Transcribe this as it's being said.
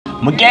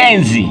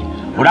Mugenzi,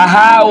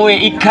 urahawe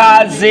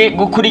ikaze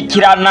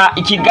gukurikirana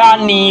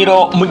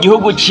ikiganiro mu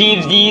gihugu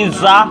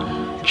c'ivyiza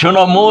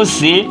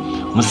cunomusi.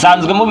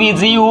 Musanzwe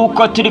mubizi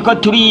yuko turiko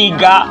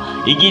turiga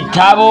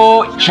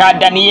igitabo ca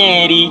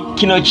Daniyeli.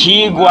 Kino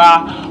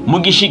cigwa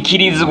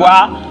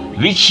mugishikirizwa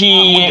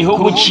biciye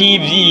gihugu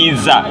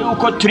c'ivyiza,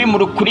 yuko turi mu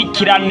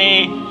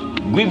rukurikirane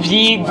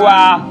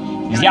rw'ivyigwa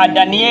vya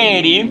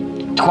Daniyeli.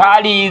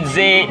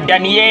 Twarize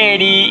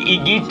Daniyeli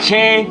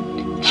igice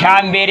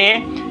ca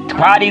mbere,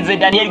 twarize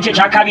Daniyeli igice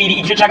ca kabiri,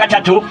 igice ca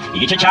gatatu,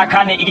 igice ca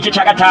kane, igice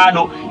ca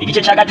gatanu,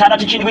 igice ca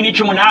gatandatu, c'indwi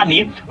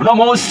n'ic'umunani. Uno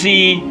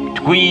musi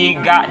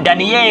twiga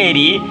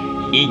Daniyeli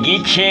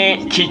igice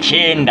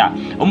c'icenda.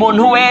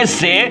 Umuntu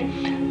wese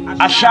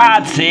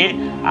ashatse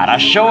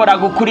arashobora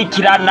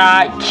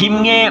gukurikirana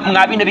kimwe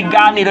mwa bino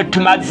biganiro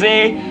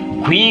tumaze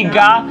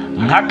kwiga.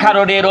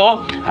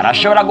 Nk'akarorero,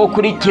 arashobora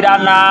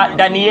gukurikirana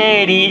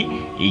Daniyeli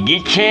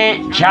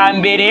igice ca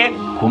mbere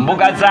ku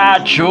mbuga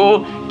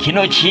zacu.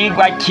 Kino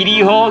cigwa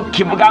kiriho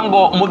kivuga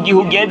ngo mu gihe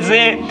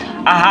ugeze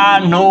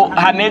ahantu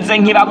hameze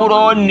nk'i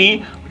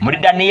Babuloni, muri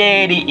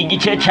Daniyeli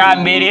igice ca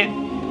mbere.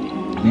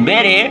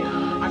 Mbere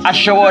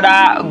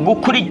ashobora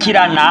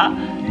gukurikirana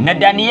na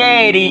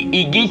Daniyeli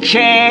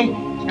igice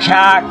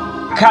ca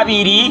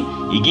kabiri,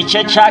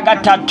 igice ca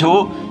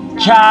gatatu,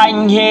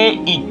 canke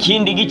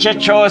ikindi gice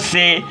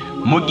cose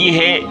mu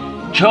gihe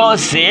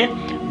cose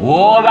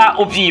woba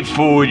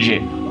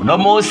uvyifuje. Uno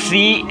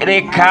musi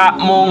reka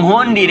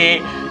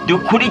munkundire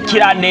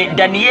dukurikirane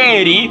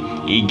Daniyeli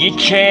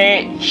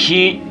igice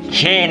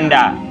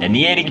c'icenda.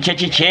 Daniyeli igice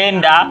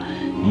c'icenda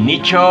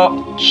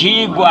nico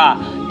cigwa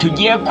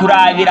tugiye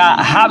kurabira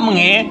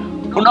hamwe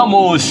uno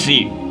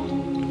musi.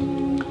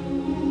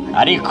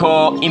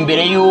 Ariko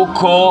imbere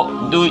yuko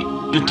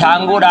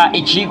dutangura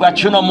icigwa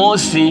c'uno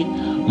musi,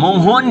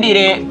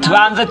 munkundire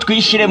tubanze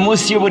twishire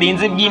musi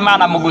y'uburinzi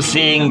bw'Imana mu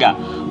gusenga.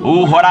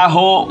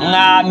 Uhoraho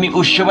mwami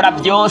ushobora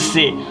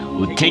byose,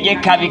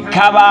 utegeka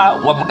bikaba,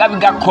 wavuga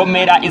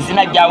bigakomera,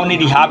 izina ryawe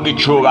nirihabwe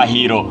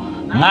icubahiro.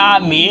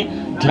 Mwami,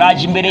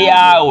 turaje imbere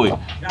yawe,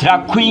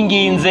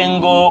 turakwinginze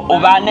ngo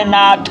ubane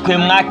natwe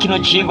mwa kino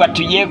cigwa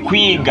tugiye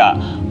kwiga.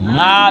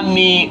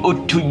 Mwami,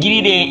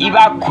 utugirire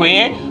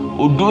ibakwe,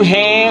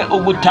 uduhe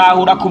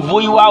ugutahura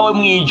kuvuye iwawe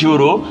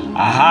mw'ijuru.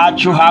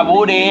 Ahacu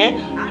habure,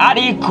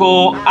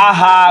 ariko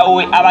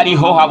ahawe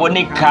abariho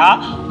haboneka,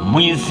 mu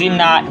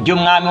izina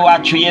ry'umwami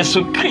wacu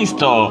Yesu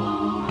Kristo,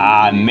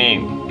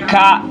 amen.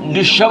 Ka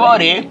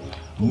dushobore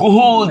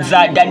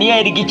guhuza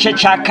Daniyeli igice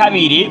ca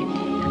kabiri,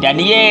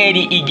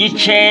 Daniyeli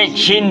igice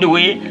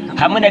c'indwi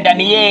hamwe na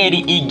Daniyeli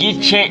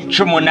igice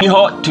c'umunani.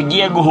 Niho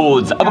tugiye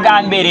guhuza.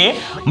 Ubwa mbere,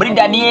 muri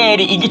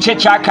Daniyeli igice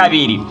ca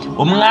kabiri,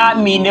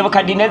 umwami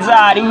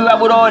Nebukadinezari w'i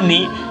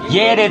Babuloni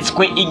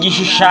yeretswe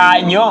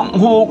igishushanyo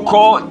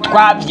nkuko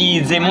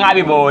twavyize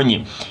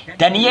mwabibonye.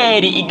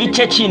 Daniyeli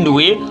igice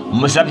c'indwi,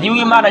 umusavyi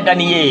w'Imana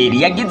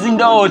Daniyeli yagize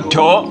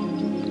indoto,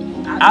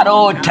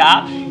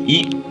 arota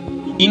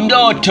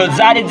indoto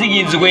zari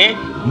zigizwe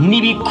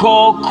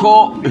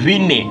n'ibikoko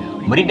bine.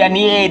 Muri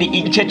Daniyeli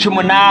igice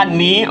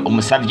c'umunani,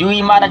 umusavyi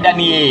w'Imana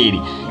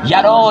Daniyeli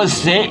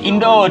yarose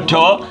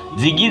indoto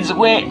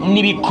zigizwe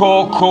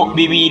n'ibikoko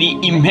bibiri,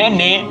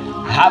 impene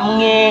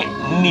hamwe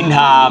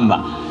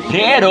n'intama.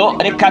 Rero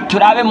reka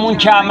turabe mu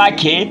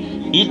ncamake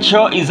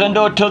ico izo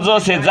ndoto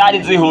zose zari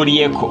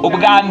zihuriyeko.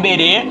 Ubwa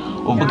mbere,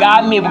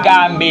 ubwami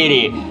bwa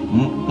mbere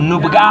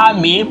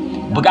n'ubwami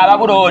bwa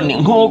Babuloni,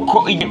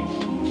 nkuko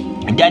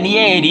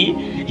Daniyeli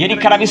yari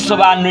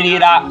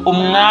karabisobanurira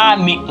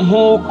umwami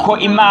nkuko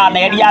Imana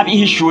yari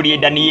yabihishuriye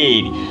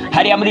Daniyeli.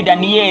 Hariya muri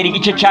Daniyeli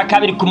igice ca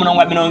kabiri ku murongo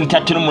wa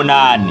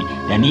 38,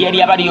 Daniyeli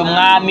yabariye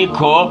umwami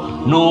ko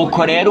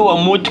nuko rero uwo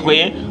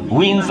mutwe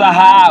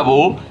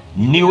w'inzahabu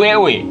ni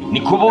wewe,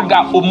 ni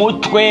kuvuga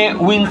umutwe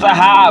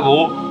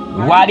w'inzahabu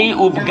wari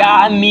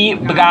ubwami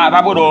bwa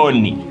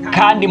Babuloni.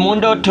 Kandi mu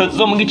ndoto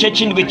zo mu gice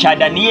c'indwi ca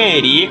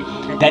Daniyeli,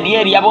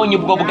 Daniyeli yabonye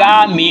ubwo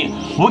bwami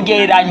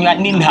bugereranywa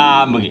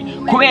n'intambwe.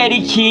 Kubera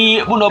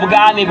iki buno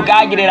bwami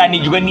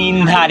bwagereranijwe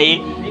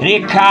n'intare?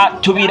 Reka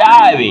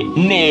tubirabe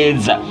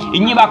neza.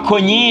 Inyubako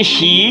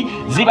nyinshi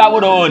z'i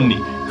Babuloni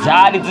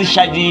zari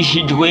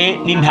zishajishijwe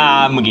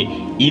n'intambwe.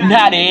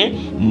 Intare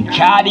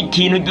cari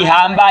ikintu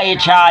gihambaye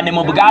cane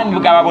mu bwami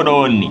bwa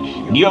Babuloni.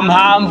 Niyo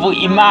mpamvu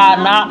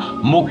Imana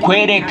mu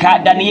kwereka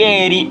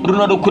Daniyeli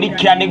runo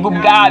rukurikirane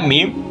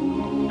rw'ubwami.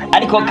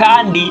 Ariko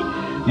kandi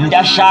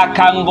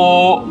ndashaka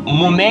ngo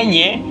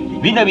mumenye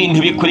bino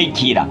bintu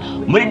bikurikira.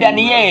 Muri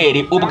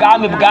Daniyeli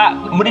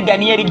muri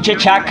Daniyeli igice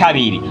ca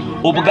kabiri,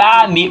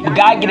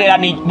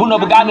 buno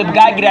bwami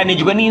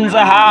bwagereranijwe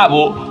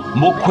n'inzahabu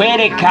mu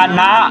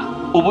kwerekana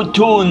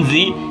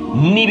ubutunzi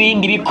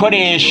n'ibindi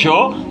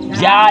bikoresho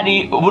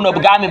byari buno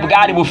bwami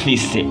bwari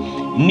bufise.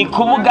 Ni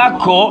kuvuga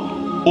ko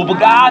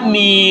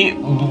ubwami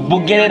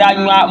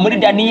bugereranywa muri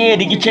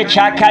Daniyeli igice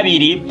ca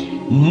kabiri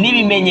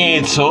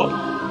n'ibimenyetso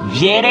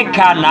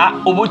vyerekana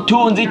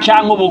ubutunzi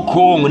canke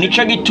ubukungu.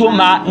 Nico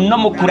gituma no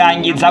mu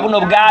kurangiza buno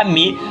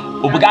bwami,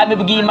 ubwami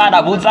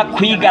bw'Imana buza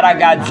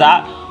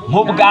kwigaragaza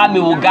nk'ubwami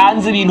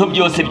buganza ibintu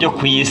byose byo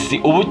ku isi.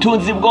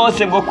 Ubutunzi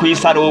bwose bwo ku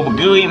isi ari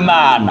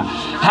ubw'Imana.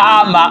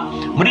 Hama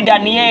muri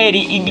Daniyeli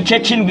igice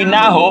c'indwi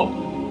naho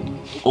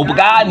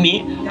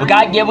ubwami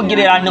bwagiye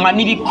bugereranywa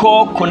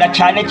n'ibikoko, na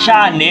cane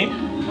cane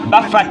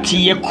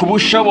bafatiye ku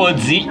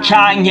bushobozi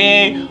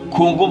canke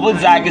ku nguvu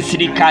za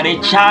gisirikare,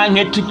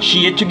 canke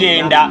tuciye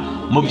tugenda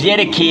mu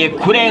vyerekeye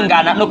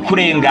kurengana no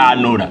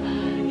kurenganura.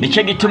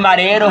 Nico gituma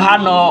rero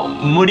hano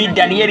muri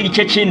Daniyeli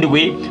igice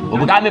c'indwi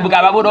ubwami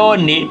bwa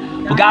Babuloni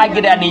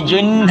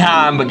bwagereranijwe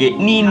n'intambwe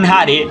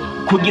n'intare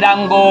kugira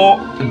ngo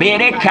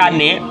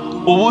berekane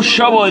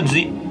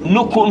ubushobozi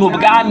n'ukuntu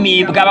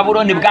ubwami bwa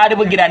Babuloni bwari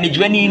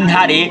bugereranijwe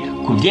n'intare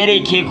ku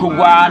vyerekeye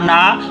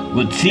kugwana,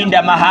 gutsinda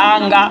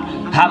amahanga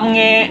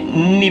hamwe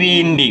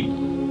n'ibindi.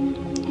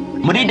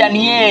 Muri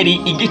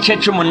Daniyeli igice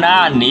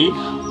c'umunani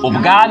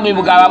ubwami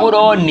bwa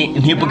Babuloni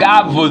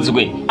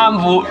ntibwavuzwe.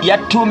 Impamvu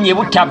yatumye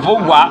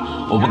butavugwa,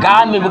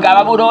 ubwami bwa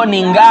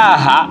Babuloni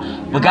ngaha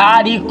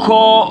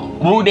bwariko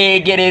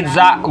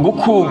buregereza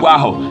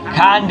gukurwaho,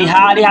 kandi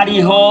hari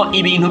hariho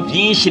ibintu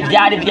byinshi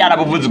byari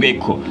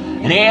byarabuvuzweko.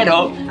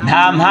 Rero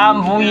nta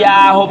mpamvu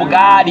yaho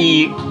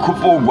bwari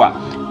kuvugwa.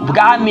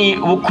 Ubwami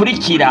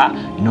bukurikira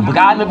ni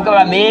ubwami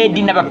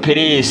bw'Abamedi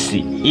n'Abaperesi.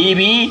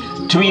 Ibi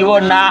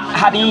tubibona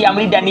hariya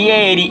muri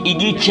Daniyeli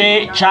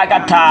igice ca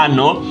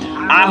gatanu,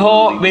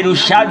 aho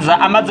Berushaza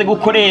amaze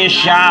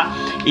gukoresha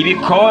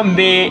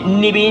ibikombe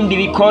n'ibindi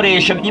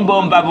bikoresho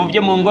by'imbombavu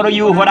byo mu ngoro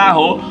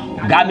y'Uhoraho,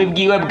 ubwami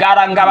bwiwe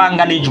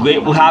bwarangabanganijwe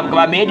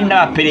buhabwa Abamedi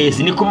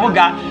n'Abaperesi. Ni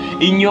kuvuga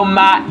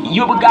inyuma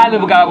y'ubwami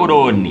bwa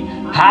Babuloni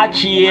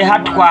haciye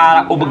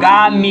hatwara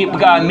ubwami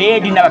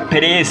bw'Abamedi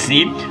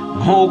n'Abaperesi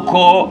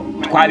nkuko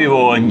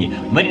twabibonye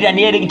muri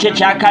Daniyeli igice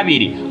cya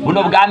kabiri.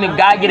 Buno bwami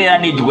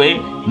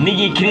bwagereranijwe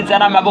n'igikiriza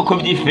n'amaboko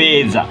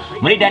by'ifeza.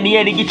 Muri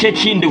Daniyeli igice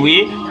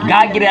c'indwi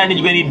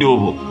bwagereranijwe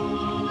n'idubu.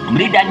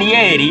 Muri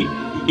Daniyeli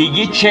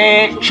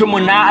igice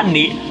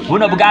c'umunani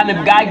buno bwami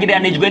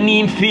bwagereranijwe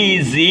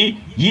n'imfizi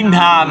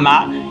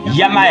y'intama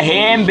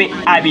y'amahembe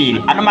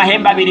abiri. Ano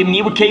mahembe abiri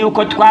mwibuke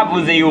yuko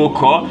twavuze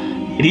yuko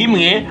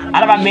rimwe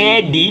ari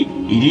Abamedi,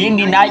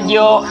 irindi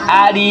naryo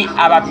ari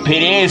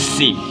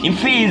Abaperesi.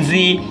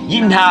 Imfizi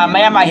y'intama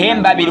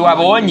y'amahembe abiri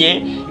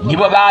wabonye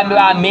nibo bami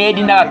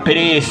b'Abamedi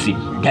n'Abaperesi.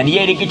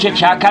 Daniyeli igice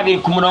ca kabiri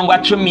ku murongo wa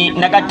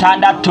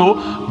 16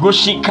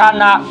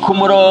 gushikana ku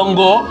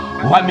murongo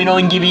wa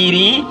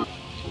 20.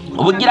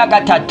 Ubugira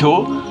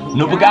gatatu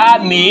ni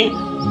ubwami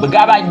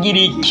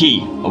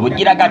bw'Abagiriki.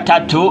 Ubugira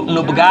gatatu ni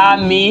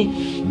ubwami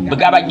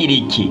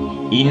bw'Abagiriki.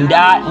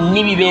 Inda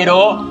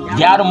n'ibibero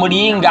byari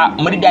umuringa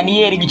muri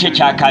Daniyeli igice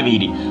ca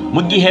kabiri.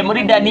 Mu gihe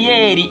muri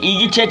Daniyeli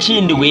igice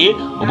c'indwi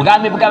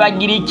ubwami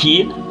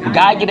bw'Abagiriki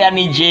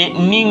bwagereranije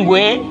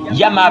n'ingwe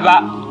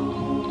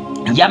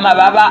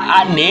y'amababa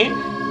ane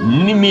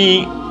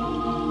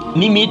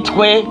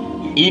n'imitwe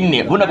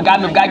ine. Buno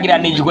bwami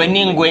bwagereranijwe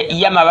n'ingwe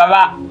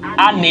y'amababa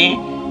ane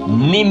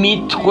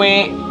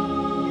n'imitwe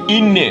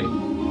ine.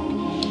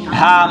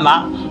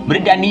 Hama muri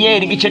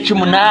Daniyeli igice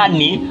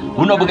c'umunani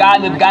buno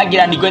bwami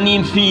bwagiranijwe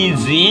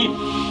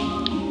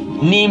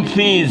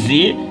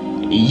n'imfizi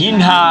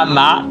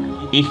y'intama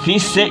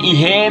ifise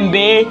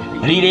ihembe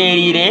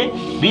rirerire.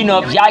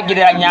 Bino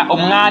vyagereranya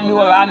umwami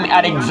w'abami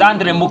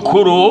Alexandre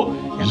mukuru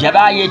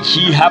yabaye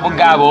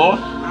cihabugabo,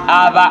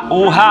 aba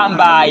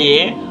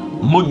uhambaye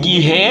mu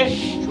gihe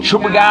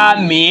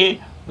c'ubwami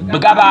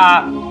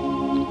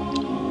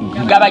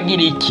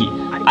bw'Abagiriki.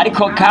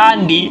 Ariko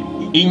kandi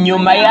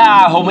inyuma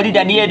yaho muri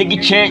Daniyeli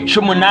igice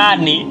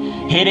c'umunani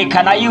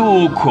herekana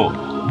yuko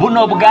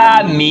buno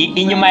bwami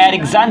inyuma ya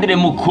Alexandre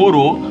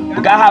mukuru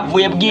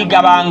bwahavuye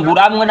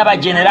bwigabanguramwe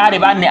n'abagenerali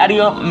bane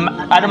ariyo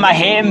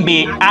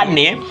mahembe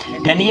ane.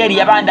 Daniyeli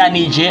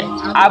yabandanije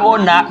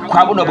abona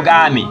kwa buno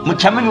bwami.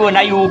 Muca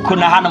mubibona yuko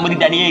na hano muri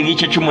Daniyeli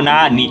igice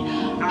c'umunani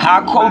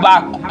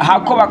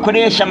hako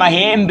bakoresha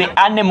amahembe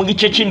ane, mu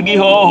gice c'indwi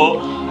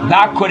hoho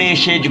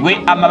bakoreshejwe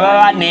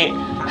amababa ane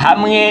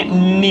hamwe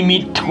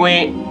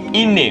n'imitwe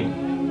ine.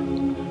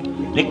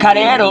 Reka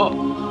rero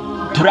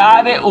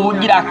turabe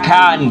ubugira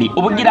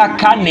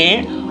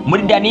kane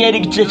muri Daniyeli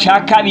igice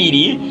ca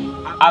kabiri.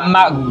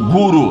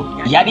 Amaguru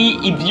yari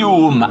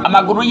ivyuma,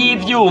 amaguru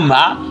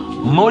y'ivyuma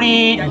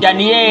muri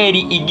Daniyeli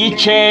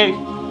igice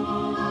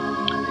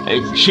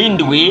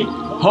c'indwi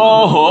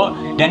hoho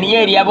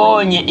Daniyeli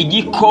yabonye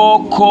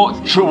igikoko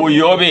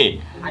c'ubuyobe.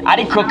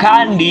 Ariko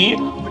kandi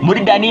muri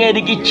Daniyeli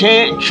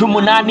igice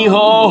c'umunani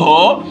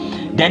hoho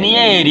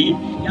Daniyeli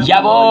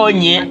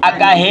yabonye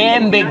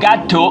agahembe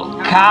gato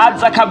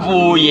kaza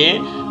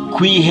kavuye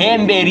ku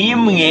ihembe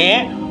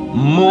rimwe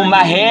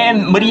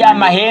muri ya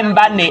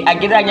mahembe ane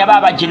agereranya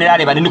baba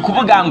generale bane. Ni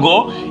kuvuga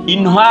ngo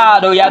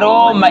intwaro ya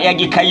Roma ya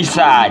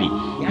gikayisari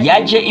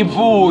yaje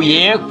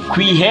ivuye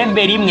ku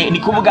ihembe rimwe. Ni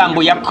kuvuga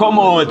ngo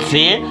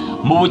yakomotse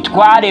mu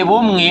butware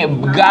bumwe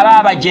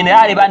bw'aba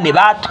generale bane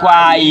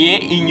batwaye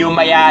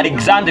inyuma ya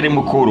Alexandre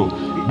mukuru.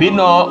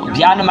 Bino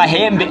byano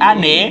mahembe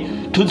ane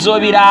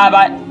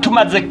tuzobiraba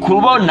tumaze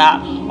kubona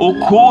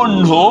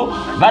ukuntu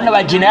bano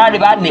bagenerali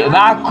bane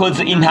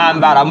bakoze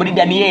intambara muri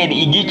Daniyeli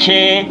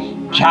igice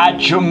ca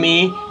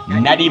 10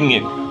 na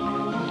rimwe.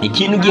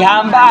 Ikintu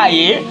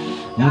gihambaye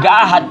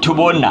ngaha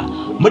tubona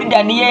muri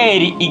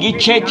Daniyeli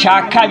igice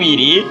ca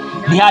kabiri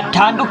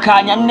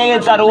ntihatandukanya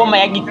neza Roma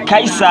ya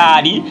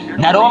Kaisari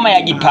na Roma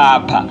ya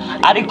gipapa,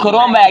 ariko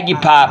Roma ya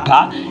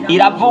gipapa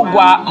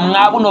iravugwa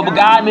mwa buno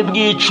bwami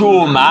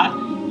bw'icuma,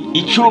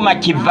 icuma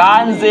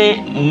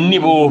kivanze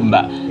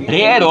n'ibumba.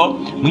 Rero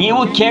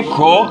mwibuke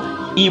ko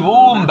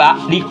ibumba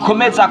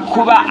rikomeza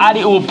kuba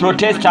ari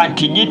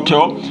ubuprotestanti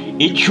gito,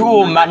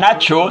 icuma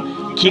naco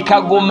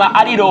kikaguma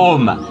ari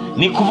Roma.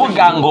 Ni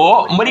kuvuga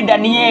ngo muri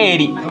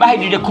Daniyeli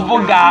bahejeje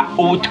kuvuga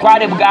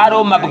ubutware bwa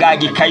Roma bwa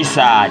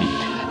gikaisari,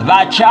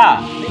 baca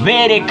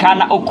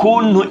berekana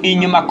ukuntu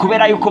inyuma,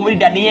 kubera yuko muri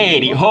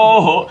Daniyeli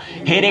hoho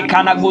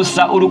herekana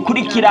gusa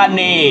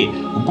urukurikirane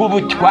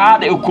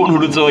rw'ubutware ukuntu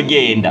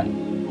ruzogenda.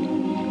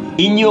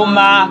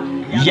 Inyuma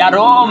ya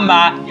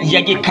Roma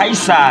ya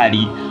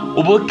gikaisari,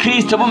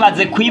 ubukristo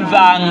bumaze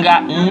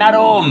kwivanga na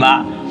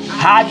Roma,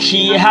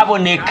 haciye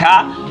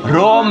haboneka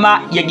Roma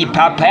ya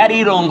gipapa yari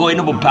irongowe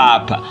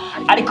n'ubupapa,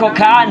 ariko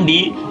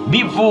kandi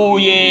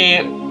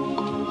bivuye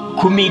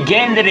ku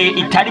migendere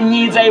itari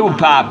myiza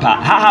y'ubupapa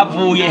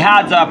hahavuye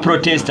haza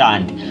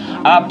abaprotestanti.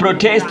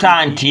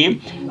 Abaprotestanti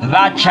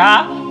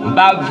baca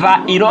bava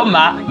i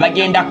Roma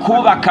bagenda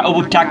kubaka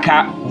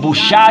ubutaka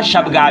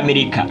bushasha bwa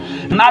Amerika,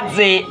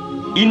 maze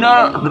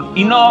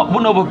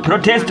buno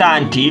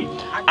buprotestanti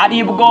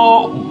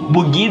aribwo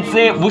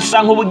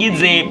busa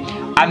nk'ubugize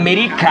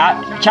Amerika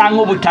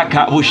cyangwa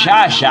ubutaka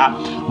bushasha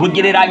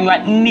bugereranywa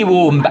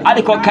n'ibumba.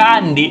 Ariko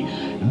kandi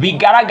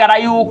bigaragara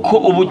yuko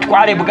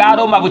ubutware bwa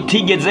Roma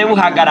butigeze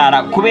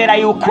buhagarara, kubera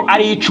yuko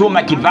ari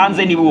icuma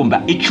kivanze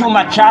n'ibumba.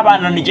 Icuma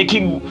cabananije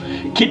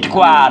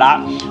kitwara,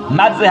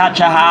 maze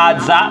haca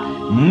haza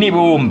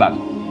n'ibumba.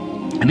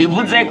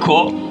 Bivuze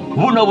ko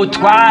buno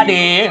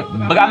butware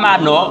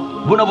bw'amano,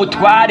 buno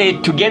butware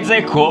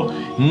tugeze ko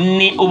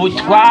ni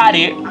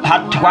ubutware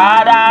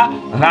hatwara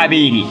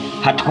babiri,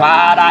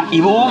 hatwara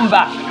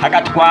ibumba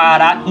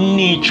hagatwara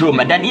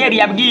n'icuma. Daniyeli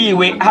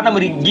yabwiwe hano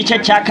muri gice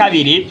cya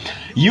kabiri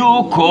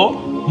yuko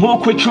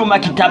nk'uko icuma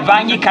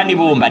kitavangika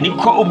n'ibumba,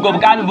 niko ubwo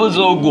bwami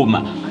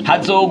buzoguma.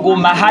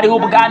 Hazoguma hariho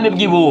ubwami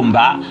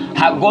bw'ibumba,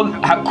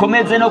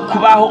 hakomeze no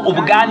kubaho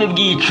ubwami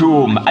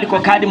bw'icuma. Ariko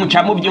kandi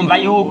muca mubyumva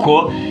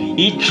yuko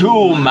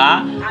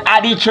icuma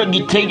arico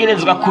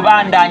gitegerezwa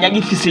kubandanya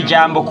gifise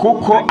ijambo,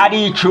 kuko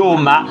ari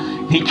icuma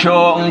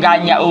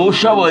nticonganya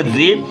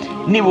ubushobozi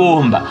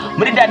n'ibumba.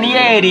 Muri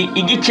Daniyeli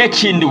igice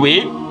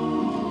c'indwi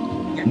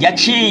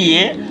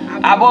yaciye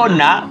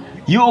abona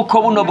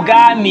yuko buno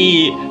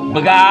bwami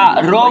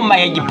bwa Roma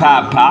ya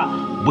gipapa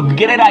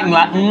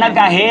bugereranywa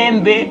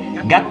n'agahembe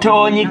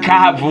gatonyi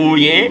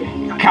kahavuye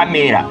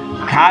kamera,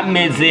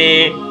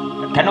 kameze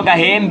kano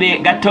gahembe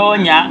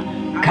gatonya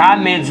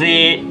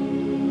kameze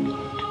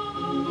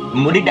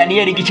muri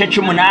Daniyeli igice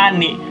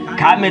c'umunani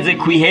kameze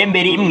ku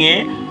ihembe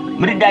rimwe,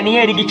 muri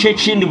Daniyeli igice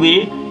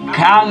c'indwi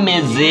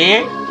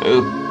kameze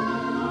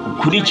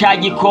kuri ca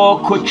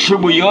gikoko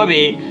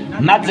c'ubuyobe,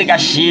 maze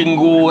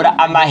gashingura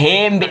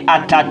amahembe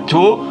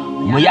atatu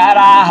mu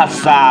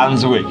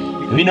yarahasanzwe.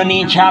 Bino ni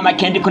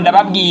incamake ndiko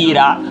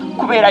ndababwira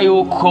kubera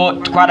yuko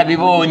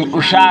twarabibonye.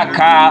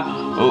 Ushaka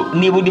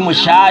niba uri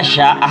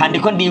mushasha, aha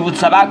ndiko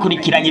ndibutsa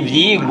bakurikiranye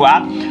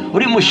ivyigwa,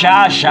 uri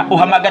mushasha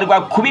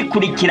uhamagarwa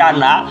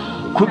kubikurikirana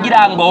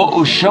kugira ngo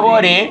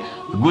ushobore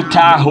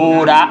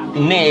gutahura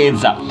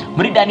neza.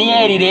 Muri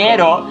Daniyeli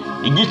rero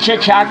igice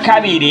ca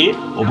kabiri,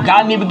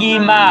 ubwami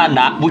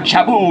bw'Imana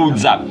buca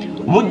buza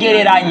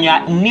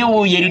bugereranya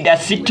n'ibuye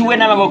ridasituwe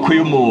n'amaboko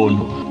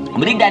y'umuntu.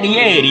 Muri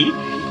Daniyeli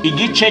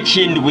igice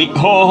c'indwi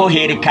hoho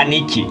herekana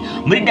iki?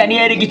 Muri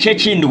Daniyeli igice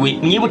c'indwi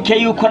mwibuke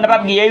yuko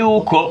nababwiye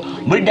yuko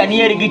muri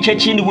Daniyeli igice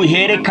c'indwi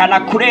herekana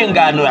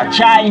kurenganura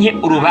canke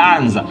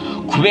urubanza,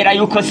 kubera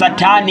yuko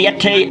Satani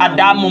yateye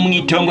Adamu mu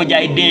itongo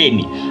rya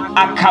Edeni,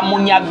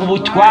 akamunyaga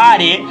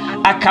ubutware,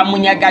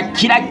 akamunyaga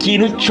kira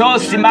kintu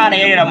cyose Imana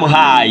yari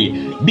yaramuhaye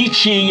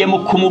biciye mu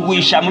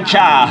kumugwisha mu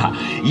cyaha.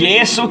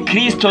 Yesu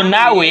Kristo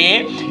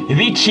nawe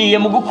biciye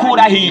mu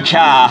gukuraho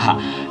icaha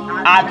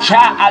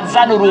aca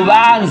azana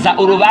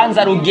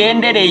urubanza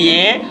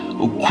rugendereye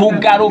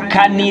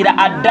kugarukanira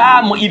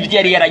Adamu ivyo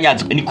yari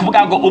yaranyazwe. Ni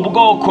kuvuga ngo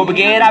ubwoko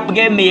bwera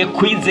bwemeye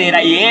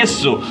kwizera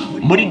Yesu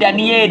muri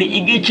Daniyeli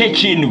igice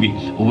c'indwi,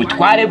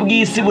 ubutware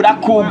bw'isi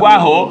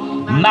burakugwaho,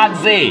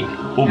 maze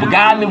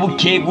ubwami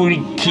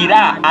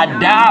bukegurikira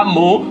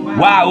Adamu,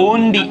 wa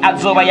wundi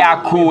azoba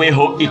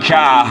yakuweho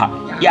icaha,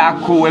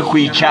 yakuwe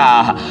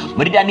kw'icaha.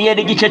 Muri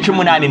Daniyeli igice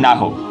c'umunani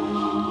naho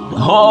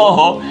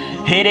hoho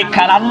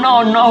herekana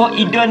noneho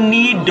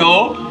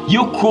idonido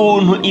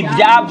y'ukuntu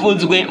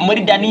ibyavuzwe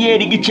muri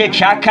Daniyeli igice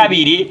ca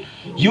kabiri,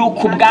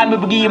 yuko ubwami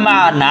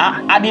bw'Imana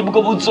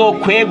aribwo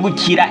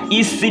buzokwegukira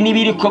isi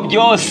n'ibiriko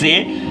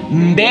byose.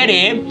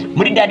 Mbere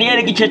muri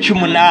Daniyeli igice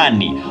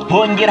c'umunani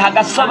hongera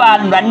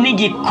hagasobanura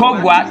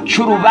n'igikorwa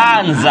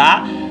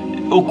c'urubanza,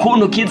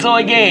 ukuntu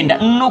kizogenda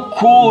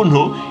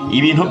n'ukuntu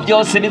ibintu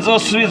byose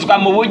bizosubizwa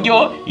mu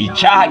buryo,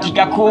 icaha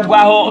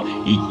kigakugwaho,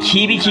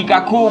 ikibi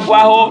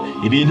kigakugwaho,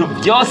 ibintu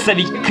byose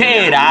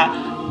bikera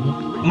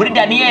muri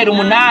Daniyeli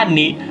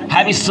 8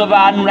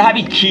 habisobanura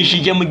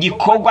habikishije mu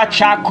gikorwa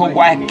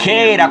cakogwa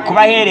kera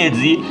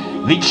kubaherezi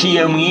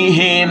biciye mu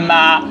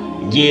ihema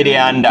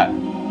ryeranda.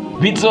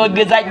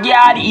 Bizogeza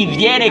ryari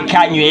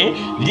ivyerekanywe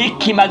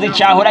vy'ikimazi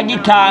cahora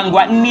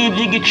gitangwa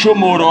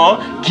n'ivy'igicumuro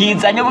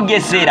kizanye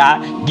bugesera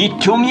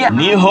gitumye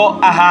niho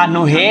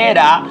ahantu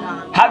hera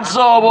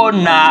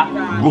hazobona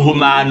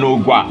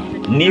guhumanurwa.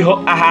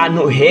 Niho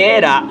ahantu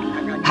hera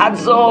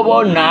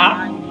hazobona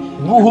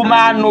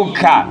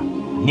guhumanuka.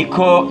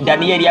 Niko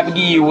Daniyeli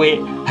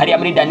yabwiwe hariya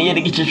muri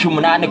Daniyeli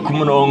 8 ku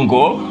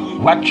murongo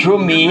wa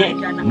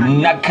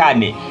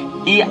 14.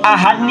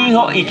 Aha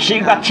niho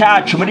icirwa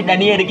cacu muri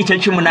Daniyeli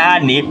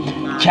 8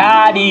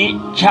 cyari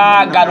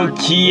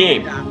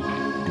cagarukiye.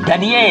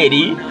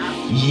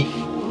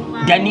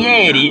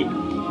 Daniyeli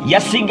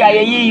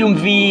yasigaye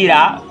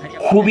yiyumvira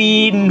ku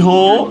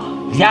bintu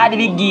byari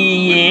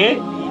bigiye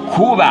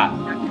kuba.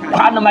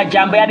 Kwano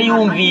majambo yari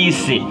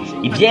yumvise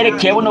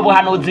ivyerekeye buno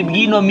buhanuzi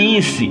bw'ino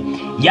misi,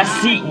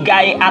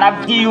 yasigaye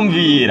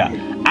aravyiyumvira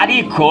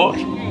ariko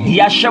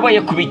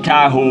ntiyashoboye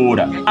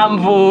kubitahura.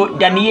 Amvu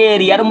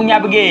Daniyeli yari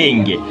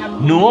umunyabwenge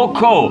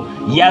nuko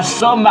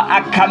yasoma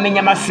akamenya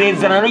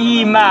amasezerano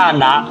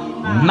y'Imana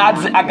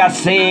maze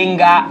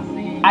agasenga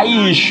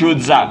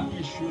ayishuza.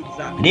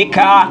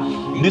 Reka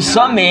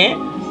dusome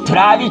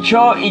turabe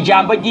ico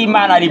ijambo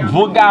ry'Imana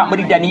rivuga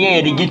muri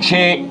Daniyeli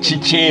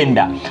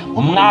 9.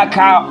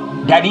 Umwaka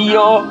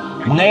Dariyo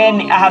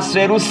mwene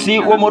Ahasuwerusi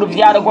wo mu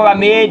ruvyaro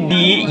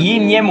rw'Abamedi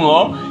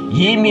yimyemwo,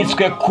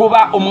 yimitswe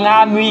kuba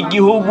umwami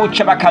w'igihugu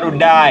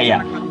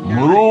c'Abakarudaya.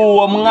 Muri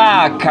uwo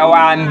mwaka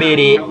wa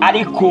mbere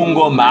ari ku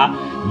ngoma,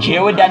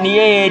 jewe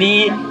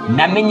Daniyeli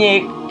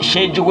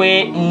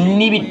namenyeshejwe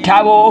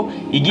n'ibitabo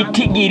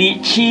igitigiri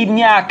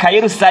c'imyaka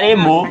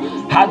Yerusalemu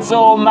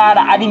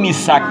hazomara ari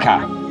misaka,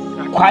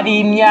 ko ari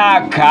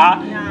imyaka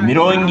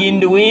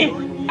 70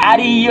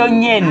 ariyo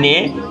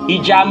nyene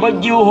ijambo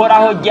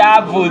ry'Uhoraho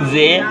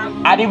ryavuze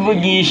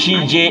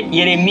arivugishije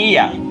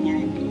Yeremiya.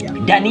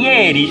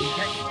 Daniyeli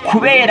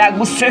kubera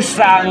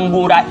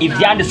gusesangura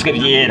ivyanditswe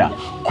vyera,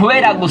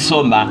 kubera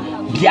gusoma,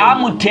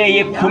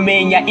 byamuteye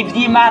kumenya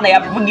ivy'Imana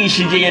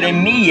yavugishije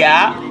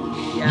Yeremiya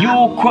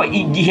yuko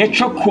igihe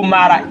cyo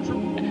kumara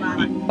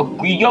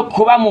yo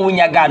kuba mu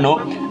bunyagano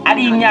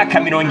ari imyaka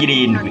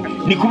 70.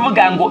 Ni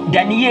kuvuga ngo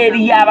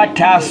Daniyeli yaba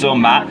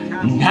atasoma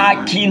nta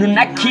kintu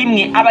na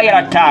kimwe aba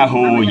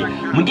yaratahuye.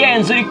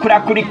 Mugenzi uri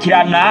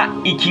kurakurikirana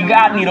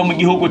ikiganiro mu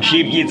gihugu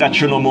c'ibyiza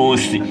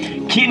cunomusi,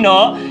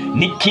 kino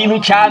ni kintu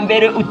ca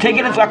mbere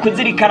utegerezwa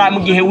kuzirikana mu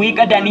gihe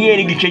wiga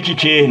Daniyeli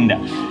 9.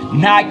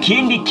 Nta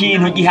kindi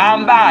kintu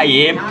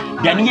gihambaye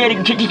Daniyeli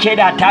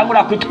 9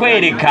 hatangura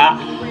kutwereka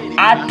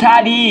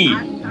atari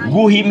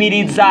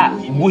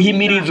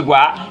guhimirizwa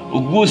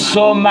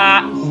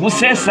gusoma,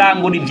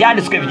 gusesangura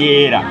ivyanditswe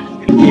vyera.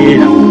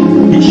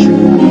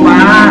 Ishurwa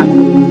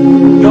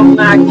yo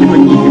mwakino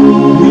gihe,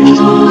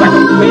 ishurwa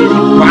no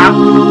kwerekwa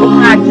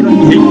umwakino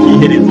gihe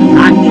kihereza.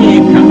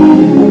 Anteka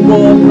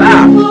ugomba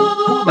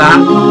kuba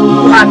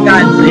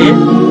uhagaze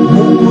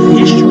mu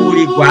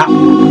guhishurirwa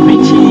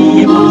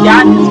biciye mu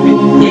vyanditswe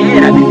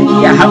vyera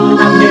Bibiliya hamwe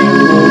na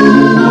Mengo.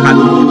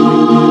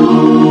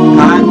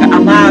 Hanga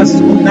amaso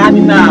umwami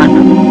Imana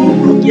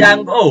kugira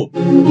ngo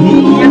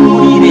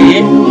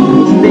niyegurire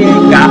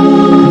gusenga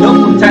no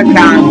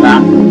gutakamba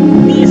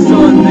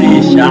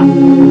nisonzesha,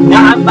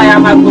 nambaye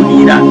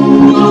amagunira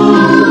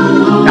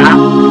nisiga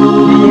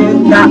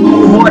neza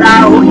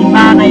Uhoraho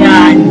Imana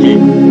yanje,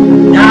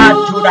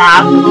 natura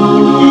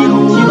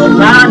ivyirukiro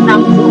Mana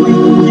nkuru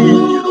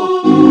y'igitinyiro,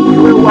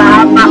 niwe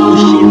wama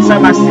ushitse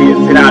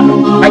amasezerano.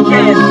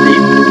 Bagenzi,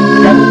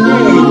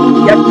 Daniyeli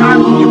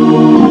yatangiye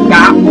kuvuga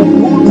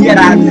ukuntu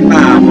yarazi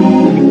Imana.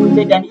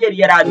 Daniyeli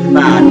yarazi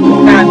Imana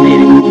ubwa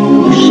mbere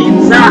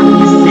ushitsa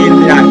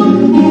isezerano,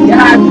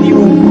 yarazi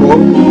yuko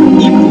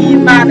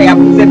ivy'Imana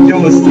yavuze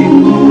byose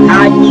nta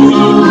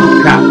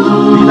gihinduka,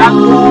 biba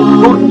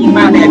nk'uko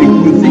Imana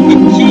yabivuze.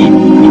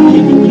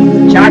 Ikindi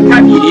kintu ca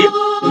kabiri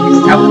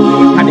bisaba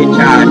ubwirikane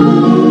cane.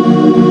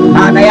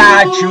 Imana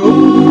yacu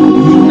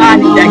ni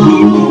Imana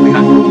idahinduka,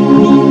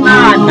 ni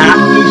Imana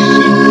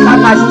ishitsa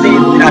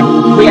amasezerano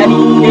uko yari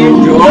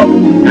ejo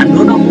na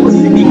none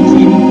munsi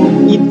n'ikiri.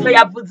 Ibyo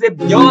yavuze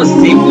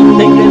byose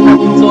itegereza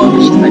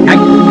kuzobishitsa,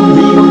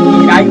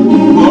 ntiyumvira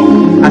yuko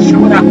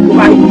ashobora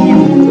kuba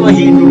ikintu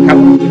kizohinduka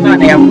mu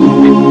Imana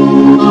yavuze.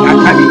 Bwa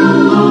kabiri,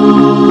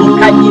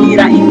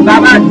 ukagirira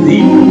imbabazi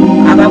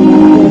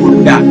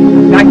abagukunda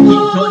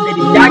bakitondera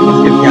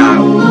ivyagezwe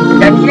vyawe.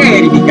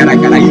 Daniyeli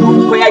bigaragara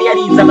yuko yari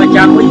yarize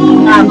amajambo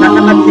y'Imana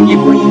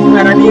n'amategeko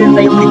y'Imana neza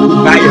yo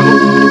kwikuvayo.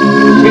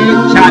 Igice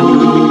ca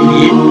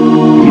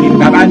 2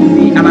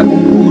 imbabazi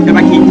abagukunda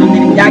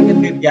bakitondera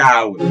ivyagezwe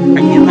vyawe,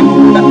 ageza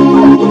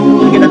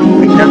kugeza no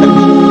Kurikirana.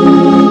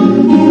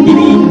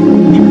 Ibi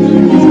ni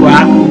bwirizwa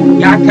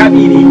ya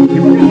kabiri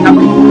riboneka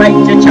muri Kuva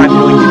igice ca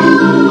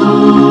 20.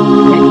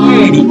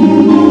 Daniyeli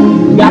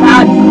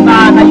yarazi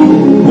Imana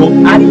yuko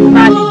ari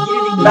Imana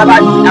igirira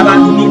imbabazi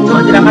abantu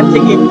bitondera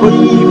amategeko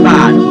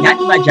y'Imana.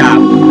 Yandi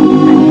majambo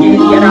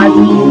Daniyeli yarazi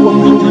yuko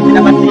kwitondera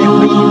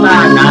amategeko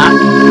y'Imana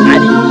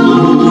ari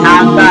ikintu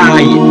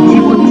gihambaye.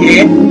 Nibuke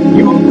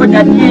yuko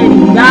Daniyeli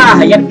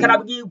ngaha yariko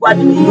arabwirwa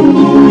n'ibintu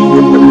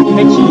byo mu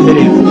gihe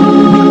c'iherezo. Ni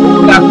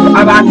kuvuga ko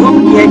abantu bo mu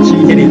gihe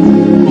c'iherezo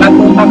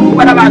bagomba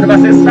kuba ari abantu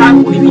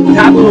basesangura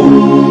ibitabo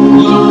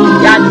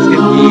byanditswe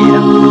byera,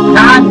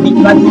 kandi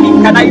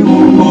bazirikana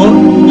yuko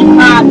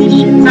Imana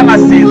ishinze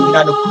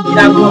amasezerano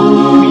kugira ngo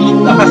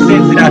bishyuze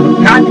amasezerano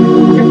kandi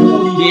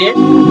bitegurire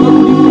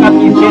no kwinjira mu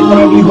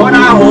isezerano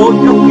rihoraho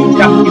ryo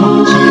kwinjira mu gihugu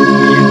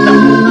cy'ibyiza.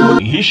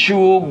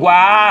 Ihishurwa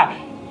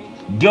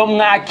ryo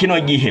mwa kino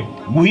gihe,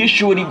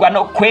 guhishurirwa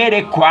no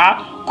kwerekwa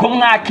ko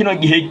mwa kino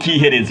gihe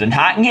cy'iherezo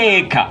nta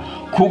nkeka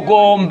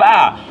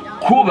kugomba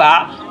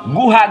kuba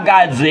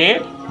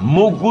guhagaze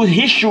mu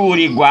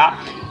guhishurirwa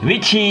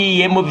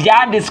biciye mu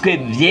byanditswe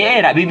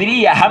byera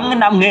Bibiliya hamwe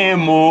na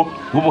mwemu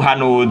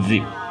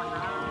w'ubuhanuzi.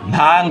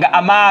 Ntanga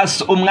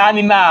amaso umwami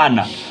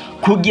Imana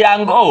kugira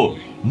ngo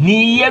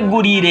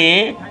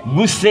niyegurire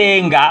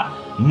gusenga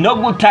no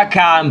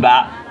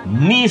gutakamba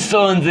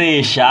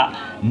nisonzesha,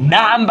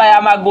 nambaye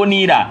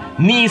amagunira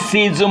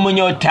nisize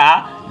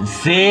umunyota,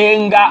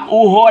 nsenga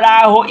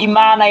uhoraho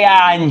Imana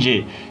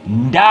yanje,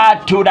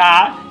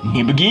 ndatura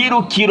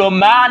ntibwirukiro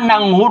Mana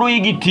nkuru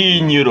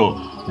y'igitinyiro,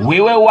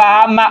 wewe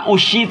wama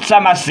ushitse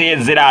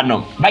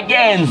amasezerano.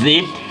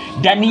 Bagenzi,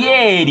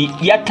 Daniyeli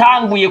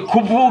yatanguye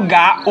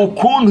kuvuga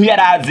ukuntu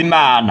yarazi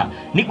Imana.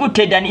 Ni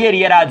gute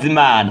Daniyeli yarazi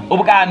Imana?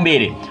 Ubwa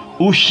mbere,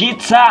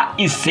 ushitsa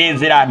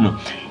isezerano.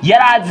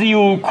 Yarazi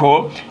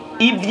yuko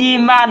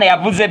iby'Imana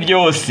yavuze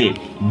byose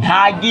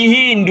nta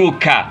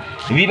gihinduka,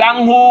 biba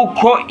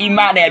nkuko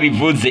Imana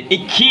yabivuze.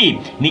 Iki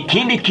ni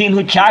ikindi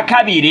kintu cya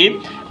kabiri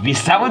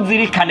bisaba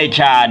uzirikane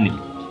cyane.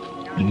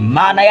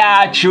 Imana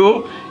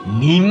yacu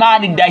ni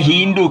Imana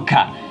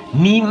idahinduka,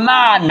 ni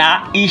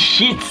Imana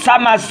ishitsa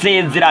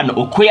amasezerano.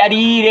 Uko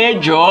yari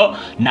irejo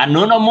na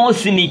none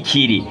munsi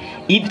nikiri,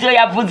 ibyo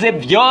yavuze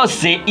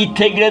byose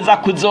itegereza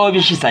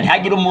kuzobishisa.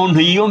 Ntihagire umuntu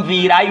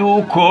yiyumvira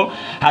yuko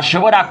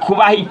hashobora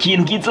kubaho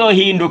ikintu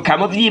kizohinduka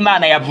mu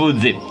by'Imana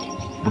yavuze.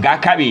 Bwa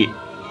kabiri,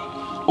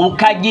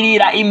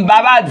 ukagirira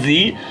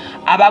imbabazi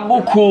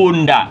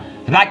abagukunda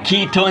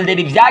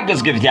bakitondera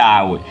ibyagezwe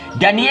byawe.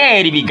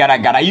 Daniyeli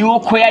bigaragara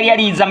yuko yari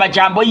yarize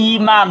amajambo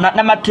y'Imana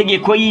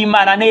n'amategeko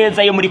y'Imana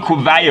neza yo muri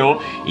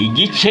Kuvayo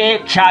igice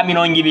ca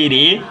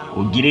 20.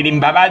 Ugirira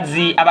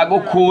imbabazi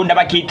abagukunda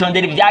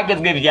bakitondera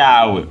ibyagezwe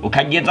byawe,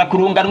 ukageza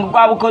kurunganwa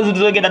rwabo uko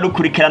zizogenda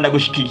dukurikirana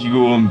gushika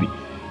igihumbi.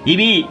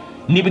 Ibi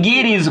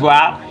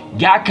nibwirizwa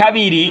rya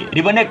kabiri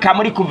riboneka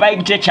muri Kuvayo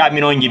igice ca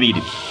 20.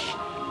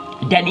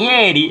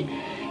 Daniyeli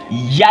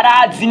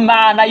yarazi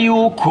Imana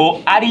yuko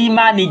ari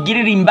Imana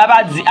igirira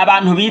imbabazi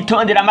abantu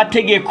bitondera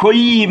amategeko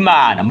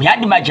y'Imana. Mu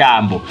yandi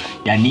majambo,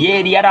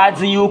 Daniyeli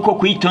yarazi yuko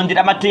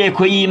kwitondera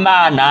amategeko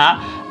y'Imana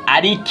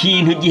ari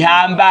ikintu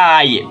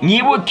gihambaye.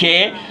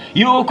 Mwibuke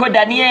yuko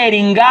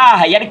Daniyeli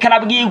ngaha yari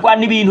karabwirwa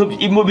n'ibintu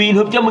mu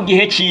bintu byo mu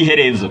gihe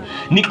c'iherezo.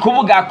 Ni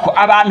kuvuga ko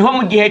abantu bo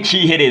mu gihe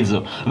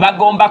c'iherezo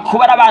bagomba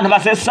kuba ari abantu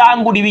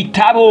basesangura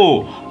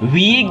ibitabo,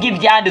 biga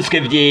ibyanditswe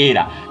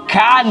byera,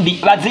 kandi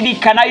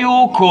bazirikana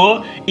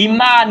yuko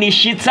Imana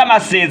ishitse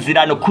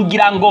amasezerano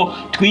kugira ngo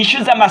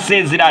twishyuze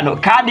amasezerano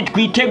kandi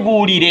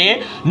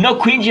twitegurire no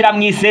kwinjira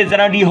mu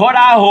isezerano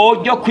rihoraho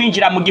ryo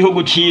kwinjira mu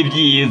gihugu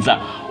c'ibyiza.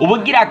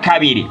 Ubugira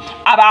kabiri,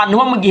 abantu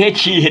bo mu gihe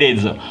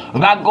c'iherezo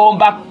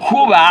bagomba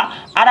kuba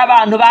ari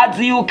abantu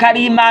bazi yuko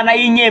ari Imana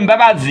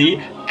y'inyembabazi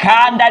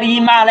kandi ari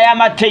Imana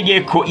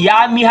y'amategeko,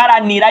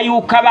 yamiharanira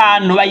yuko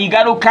abantu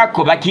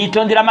bayigarukako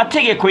bakitondera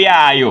amategeko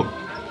yayo.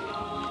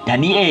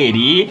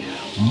 Daniyeli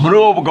muri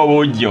ubwo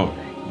buryo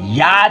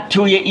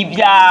yatuye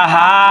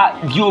ibyaha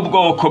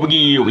by'ubwoko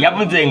bwiwe.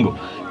 Yavuze ngo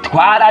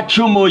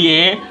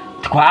twaracumuye,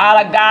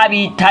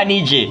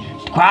 twaragabitanije,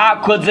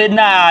 twakoze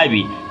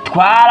nabi,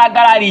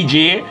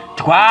 twaragararije,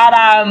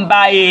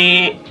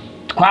 twarambaye,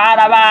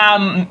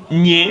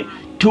 twarabamye,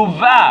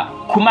 tuva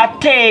ku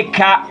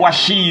mateka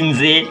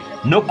washinze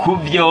no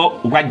kubyo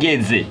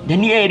wageze.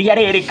 Daniyeli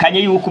yarerekanye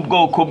yuko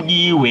ubwoko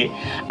bwiwe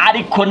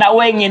ariko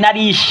nawe nyene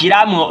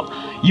arishiramwo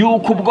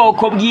yuko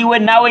ubwoko bwiwe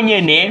nawe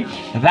nyene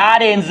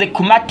barenze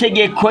ku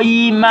mategeko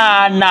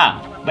y'Imana.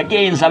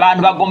 Bagenzi,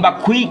 abantu bagomba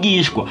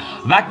kwigishwa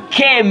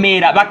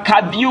bakemera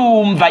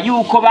bakabyumva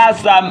yuko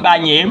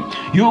basambanye,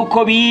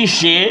 yuko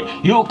bishe,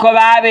 yuko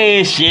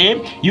babeshe,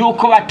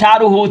 yuko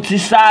bataruhutse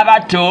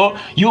isabato,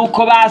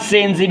 yuko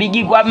basenze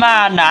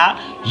ibigirwamana,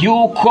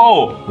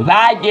 yuko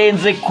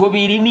bagenze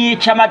kubiri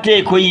nica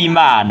amategeko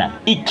y'Imana.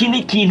 Iki ni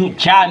ikintu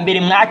cya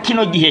mbere mwa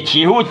kino gihe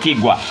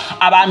cyihutirwa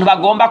abantu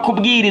bagomba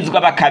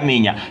kubwirizwa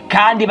bakamenya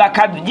kandi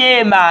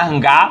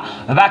bakabyemanga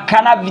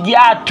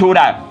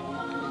bakanabyatura.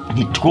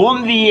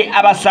 Ntitwumviye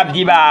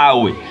abasabyi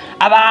bawe.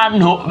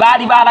 Abantu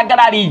bari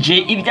baragararije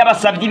ibyo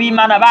abasabyi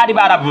b'Imana bari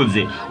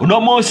baravuze.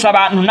 Uno munsi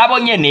abantu nabo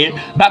nyene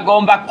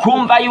bagomba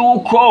kumva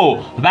yuko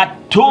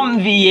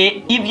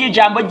batumviye ibyo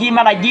ijambo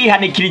ry'Imana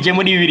ryihanikirije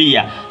muri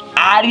Bibiliya.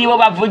 aribo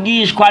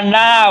bavugishwa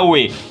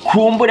nawe.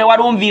 Kumbure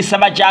warumvise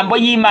amajambo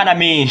y'Imana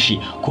menshi,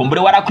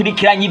 kumbure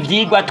warakurikiranye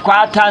ivyigwa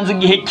twatanze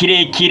igihe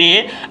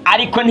kirekire,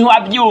 ariko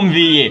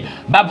ntiwabyumviye.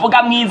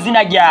 Bavuga mu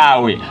izina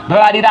ryawe,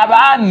 babarira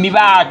abami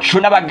bacu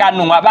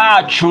n'abaganwa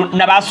bacu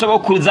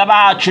n'abasogokuruza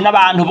bacu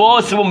n'abantu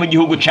bose bo mu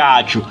gihugu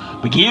cacu.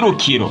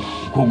 Bwirukiro,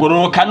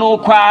 kugororoka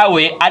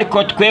n'ukwawe,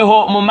 ariko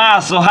tweho mu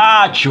maso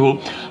hacu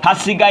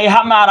hasigaye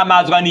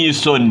hamaramazwa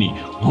n'isoni,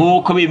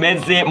 nkuko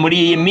bimeze muri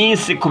iyi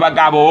minsi ku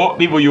bagabo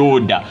b'i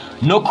Buyuda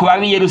no ku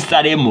b'i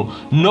Yerusalemu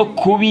no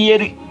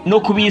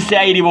ku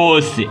Bisirayeli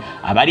bose,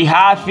 abari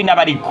hafi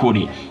n'abari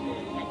kure.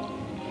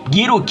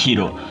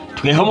 Bwirukiro,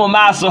 tweho mu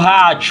maso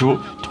hacu,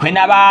 twe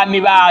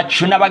n'abami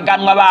bacu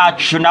n'abaganwa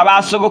bacu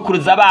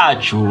n'abasogokuruza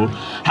bacu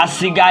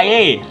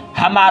hasigaye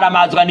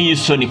hamaramazwa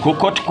n'isoni,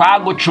 kuko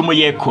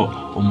twagucumuyeko.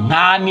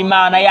 Umwami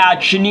Imana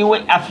yacu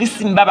niwe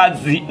afise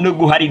imbabazi no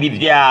guharira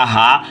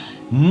ivyaha,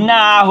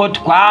 naho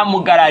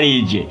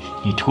twamugararije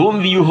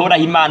ntitwumviye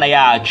Uhoraho Imana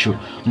yacu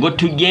ngo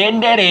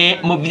tugendere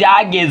mu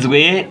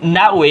vyagezwe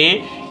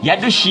nawe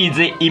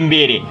yadushize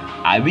imbere,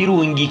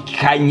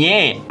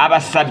 abirungikanye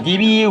abasavyi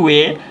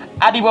biwe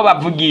aribo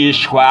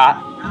bavugishwa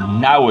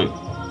nawe.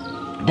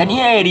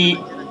 Daniyeli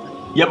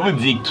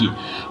yavuze iki?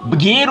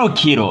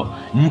 Bwirukiro,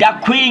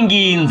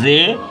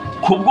 ndakwinginze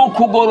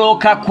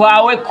kubw'ukugoroka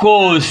kwawe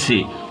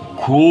kose,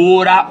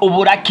 kura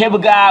uburake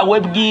bwawe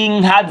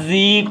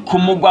bw'inkazi ku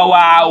mugwa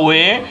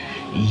wawe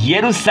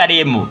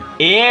Yerusalemu.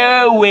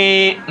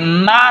 Ewe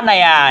Mana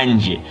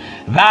yanje,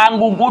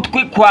 banga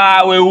ugutwi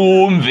kwawe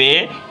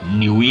wumve,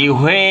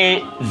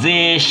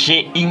 niwihwezeshe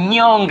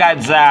inyonga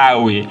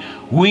zawe,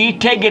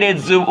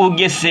 witegereze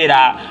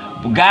ubugesera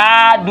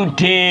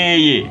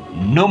bwaduteye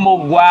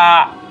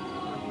n'umugwa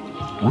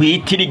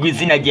witirirwa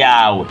izina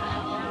ryawe.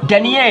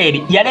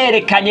 Daniyeli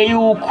yarerekanye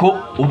yuko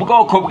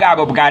ubwoko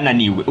bwabo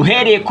bwananiwe,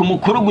 uhereye ku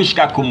mukuru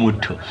gushika ku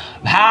muto.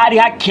 Hari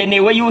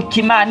hakenewe yuko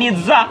Imana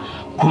iza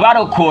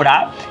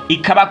kubarokora,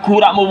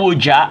 ikabakura mu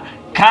buja,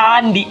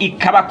 kandi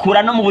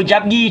ikabakura no mu buja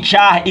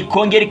bw'icaha,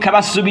 ikongera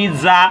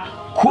ikabasubiza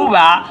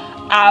kuba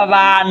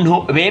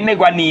abantu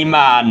bemerwa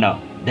n'Imana.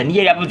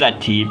 Daniyeli yavuze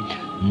ati,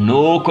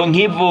 nuko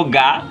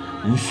nkivuga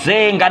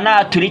nsenga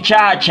natura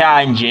icaha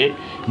canje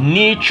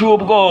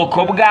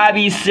n'ic'ubwoko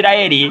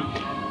bw'Abisirayeli,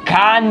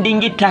 kandi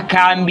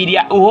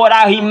ngitakambira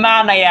Uhoraho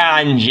Imana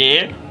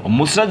yanje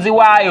umusozi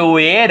wayo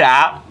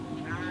wera.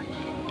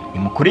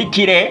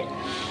 Nimukurikire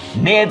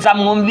neza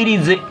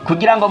mwumvirize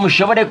kugira ngo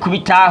mushobore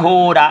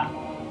kubitahura.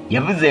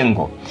 Yavuze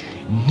ngo,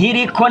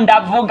 nkiriko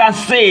ndavuga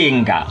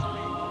nsenga,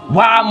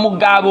 wa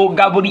mugabo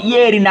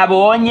Gaburiyeli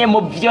nabonye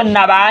mu byo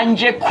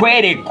nabanje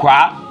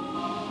kwerekwa,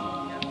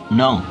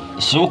 no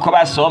suko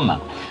basoma,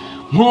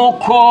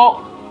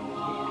 nkuko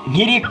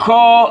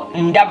nkiriko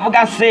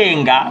ndavuga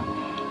nsenga,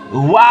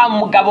 wa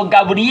mugabo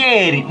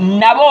Gaburiyeli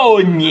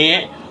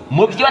nabonye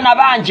mu byo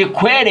nabanje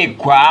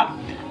kwerekwa,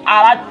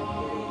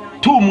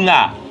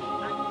 aratumwa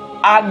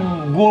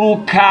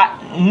aguruka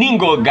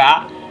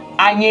n'ingoga,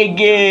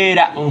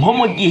 anyegera nko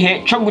mu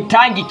gihe cyo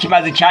gutanga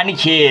ikimazi cyane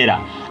kera,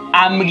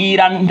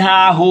 ambwira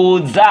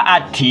ntahuza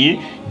ati,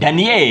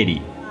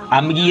 Daniyeli,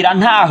 ambwira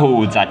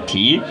ntahuza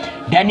ati,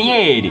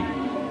 Daniyeli,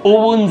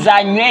 ubu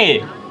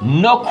nzanywe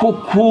no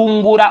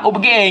kukungura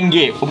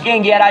ubwenge.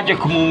 Ubwenge yaraje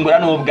kumungura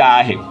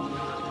n'ubwahe.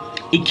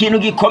 Ikintu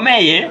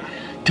gikomeye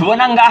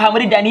tubona ngaha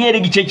muri Daniyeli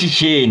igice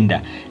c'9,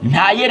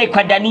 nta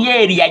yerekwa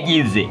Daniyeli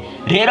yagize.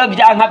 Rero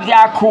byanka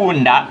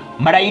byakunda,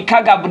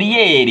 marayika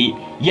Gaburiyeli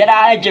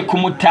yaraje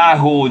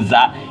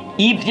kumutahuza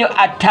ibyo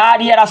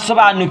atari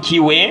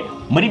yarasobanukiwe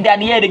muri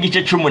Daniyeli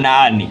igice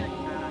c'8.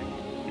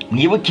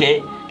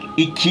 Mwibuke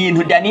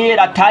ikintu Daniyeli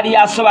atari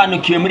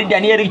yasobanukiwe muri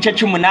Daniyeli igice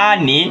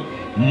c'8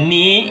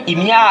 ni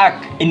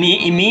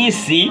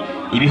imisi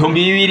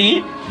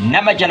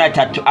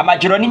 2,200,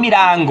 amajoro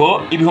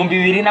n'imirango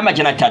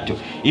 2,200.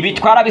 Ibi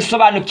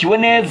twarabisobanukiwe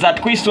neza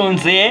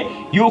twisunze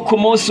yuko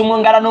umunsi umwe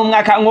ungana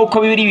n'umwaka,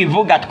 nkuko Bibiri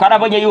bivuga.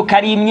 Twarabonye yuko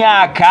ari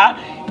imyaka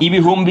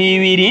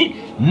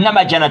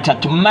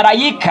 2,200.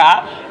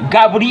 Marayika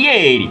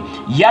Gaburiyeli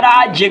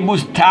yaraje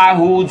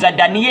gutahuza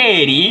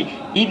Daniyeli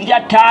ibyo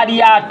atari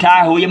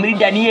yatahuye muri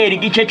Daniyeli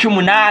igice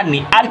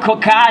c'8, ariko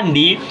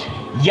kandi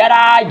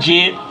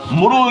yaraje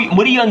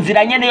muri iyo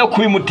nzira nyene yo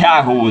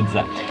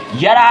kubimutahuza,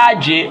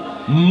 yaraje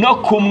no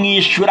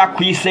kumwishura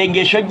ku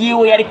isengesho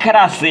ryiwe yari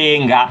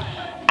karasenga,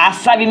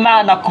 asaba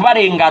Imana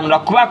kubarenganura,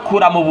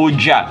 kubakura mu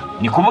buja.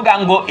 Ni kuvuga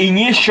ngo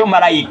inyishu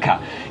marayika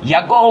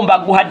yagomba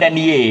guha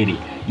Daniyeli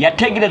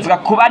yategerezwa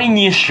kuba ari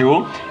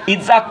inyishu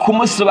iza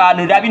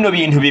kumusobanurira bino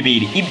bintu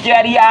bibiri, ibyo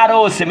yari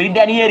yarose muri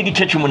Daniyeli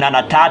igice c'8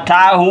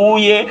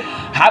 atatahuye,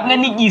 hamwe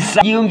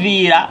n'igisa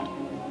yumvira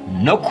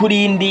no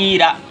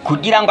kurindira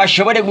kugira ngo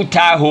ashobore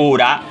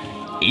gutahura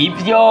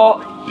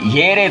ibyo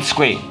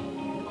yeretswe.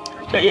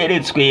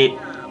 Yeretswe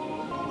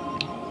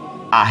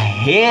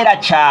ahera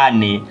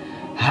cyane,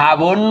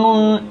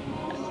 habona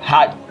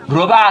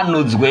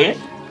harobanuzwe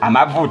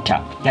amavuta.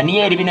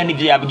 Daniyeli bino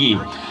nivyo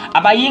yabwiwe.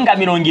 Amayinga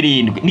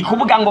 70, ni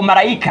kuvuga ngo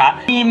marayika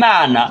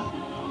y'Imana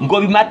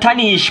ngo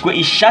bimatanishwe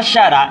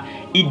ishashara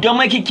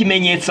idomwe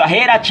k'ikimenyetso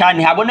ahera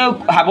cyane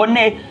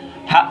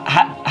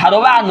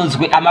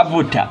harobanuzwe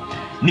amavuta.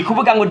 Ni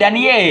kuvuga ngo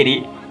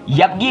Daniyeli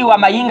yabwiwe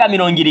amayinga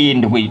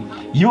 70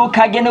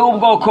 yuko agenewe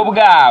ubwoko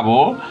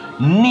bwabo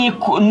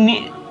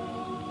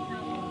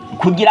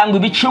kugira ngo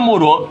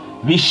ibicumuro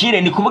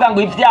bishire. Ni kuvuga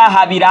ngo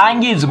ibyaha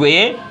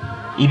birangizwe,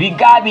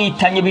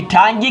 ibigabitanye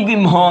bitangirwe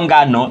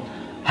impongano,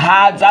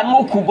 hazanwe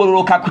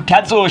ukugororoka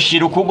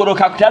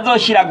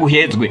kutazoshira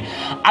guhezwe.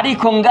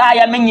 Ariko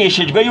ngaya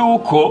amenyeshejwe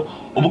yuko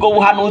ubwo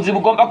buhanuzi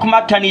bugomba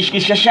kumatanishwa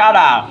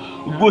ishashara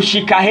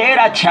gushika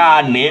hera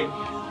cyane,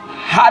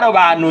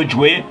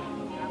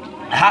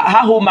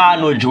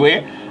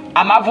 hahumanujwe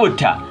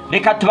amavuta.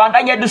 Reka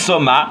tubandanye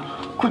dusoma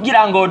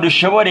kugira ngo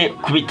dushobore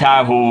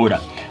kubitahura.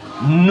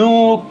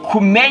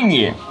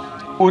 Nukumenye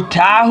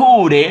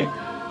utahure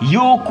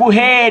yuko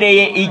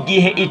uhereye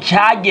igihe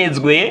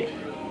icagezwe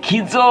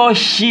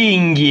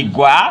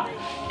kizoshingirwa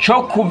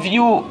cyo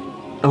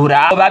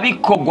kuvyura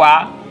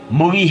babikogwa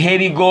mu bihe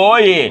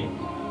bigoye.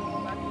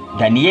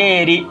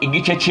 Daniyeli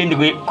igice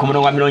c'indwi ku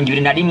murongo wa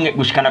 21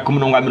 gushikana ku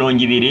murongo wa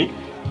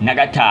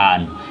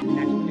 25.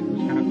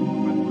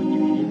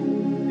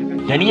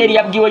 Daniyeli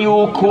yabwiwe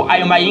yuko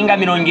ayo mayinga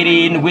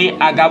 70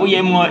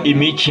 agabuyemwo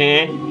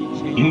imice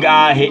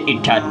ingahe?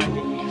 3.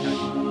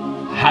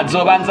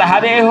 Hazobanza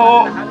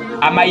habeho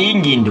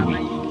amayinga 7,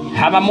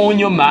 hama mu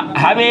nyuma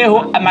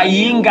habeho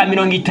amayinga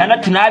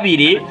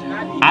 62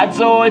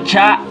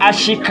 azoca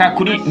ashika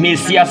kuri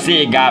Mesiya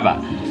Segaba.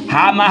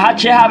 Hama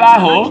hace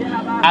habaho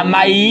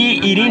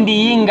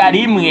irindi yinga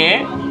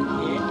rimwe.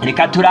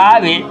 Reka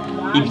turabe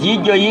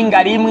iby'iryo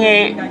yinga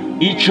rimwe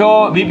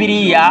ico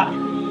Bibiliya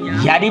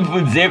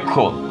yarivuze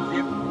ko.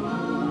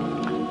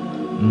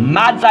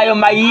 Maze ayo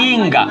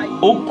mayinga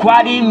uko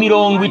ari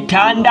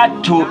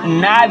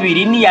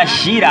 62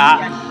 niyashira,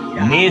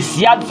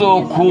 Mesiya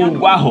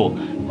azokugwaho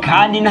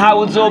kandi ntawe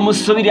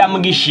uzomusubirira mu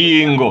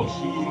gishingo.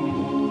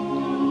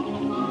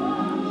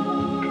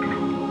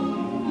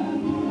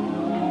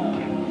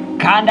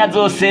 Kandi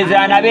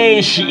azosezerana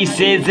benshi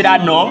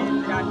isezerano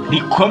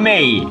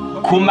rikomeye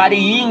kumara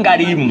iyinga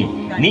rimwe.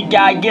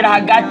 Niryagera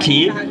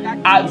hagati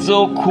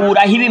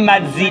azokuraho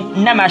ibimazi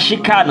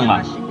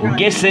n'amashikanwa,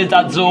 ugeseza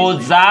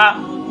azoza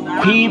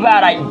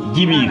kwibara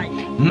ry'ibiri,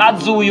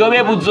 maze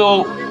ubuyobe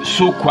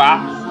buzosukwa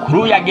kuri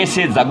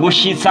uyageseza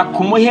gushitsa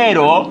ku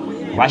muhero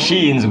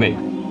washinzwe.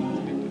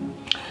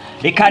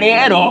 Reka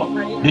rero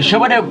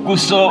dushobore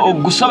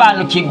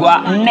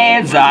gusobanukirwa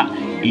neza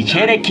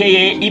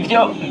icerekeye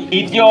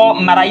ibyo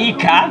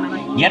marayika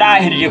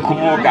yarahereje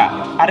kuvuga.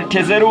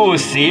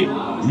 Aritezerusi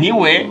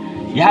niwe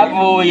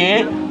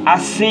yahavuye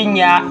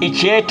asinya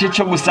icete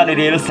cyo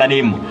gusanura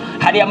Yerusalemu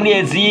hariya muri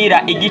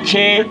Ezira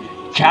igice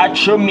ca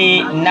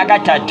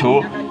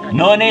 13.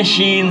 None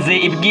nshinze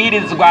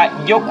ibwirizwa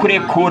ryo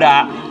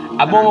kurekura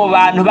abo mu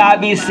bantu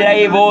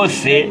b'Abisirayeli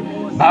bose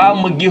baba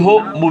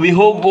mu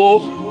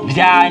bihugu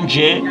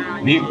byanje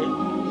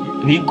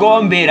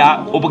bigombera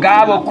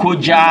ubwabo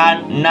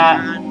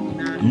kujana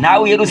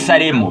nawe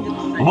Yerusalemu,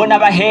 ubona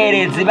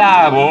abaherezi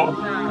babo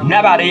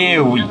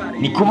n'abarewi.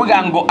 Ni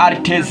kuvuga ngo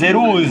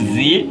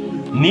Aritezeruzi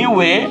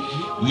niwe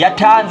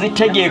yatanze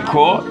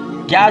itegeko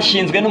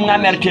ryashinzwe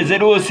n'umwami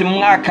Aritezerusi mu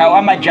mwaka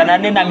wa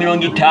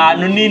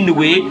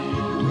 457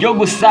 ryo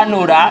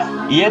gusanura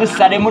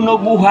Yerusalemu no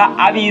guha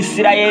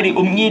Abisirayeli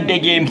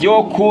umwidegemvyo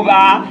wo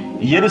kuba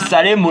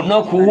Yerusalemu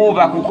no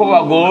kuhuba kuko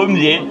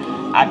bagombye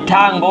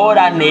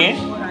atangorane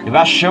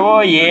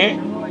bashoboye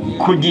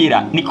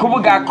kugira. Ni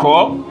kuvuga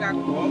ko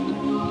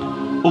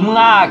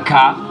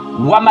umwaka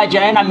wa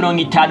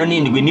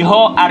 457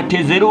 niho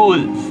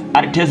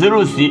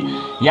Aritezerusi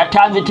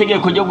yatanze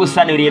itegeko ryo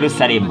gusanura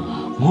Yerusalemu,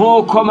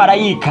 nkuko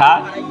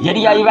marayika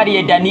yari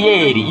yabibariye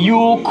Daniyeli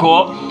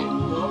yuko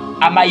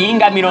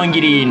amayinga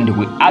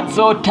 70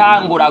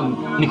 azotangura.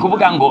 Ni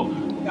kuvuga ngo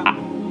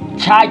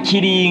ca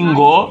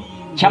kiringo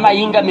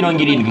cy'amayinga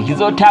 70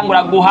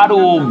 kizotangura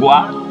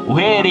guharurwa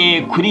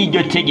uhereye kuri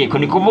iryo tegeko.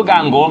 Ni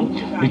kuvuga ngo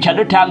bica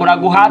dutangura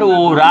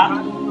guharura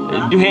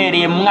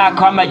duhereye mu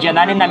mwaka wa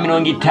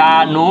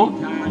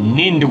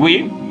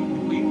 457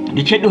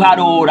 dice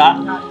duharura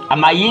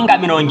amayinga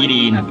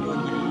 70.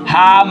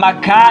 Hama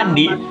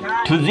kandi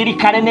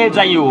tuzirikane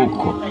neza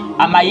yuko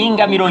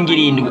amayinga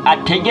 70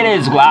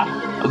 ategerezwa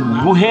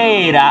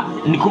guhera.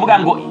 Ni kuvuga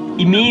ngo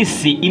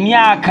Imisi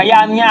imyaka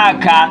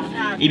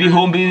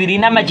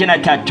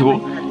 2300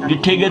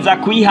 dutegeza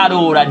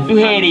kuyiharura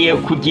duhereye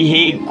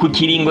ku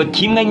kiringo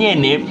kimwe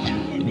nyene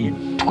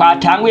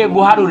twatanguye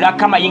guharura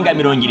kamayinga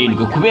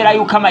 70, kubera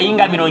yuko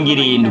amayinga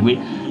 70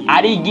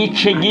 ari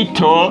igice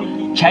gito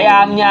cha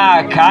ya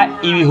myaka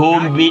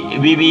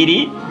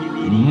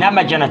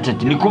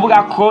 2300. Ni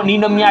kuvuga ko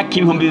nino myaka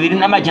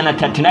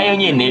 2300 nayo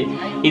nyene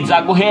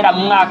iza guhera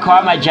mu mwaka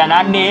wa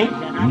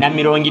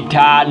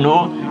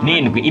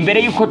 457.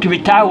 Imbere yuko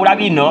tubitahura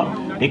bino,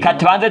 reka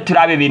tubanze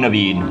turabe bino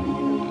bintu.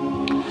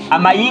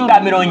 Amayinga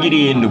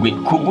 70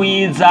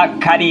 kugwiza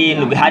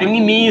 7 harimo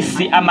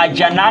iminsi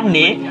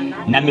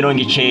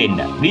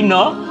 490.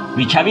 Bino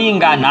bica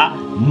bingana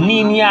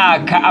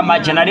n'imyaka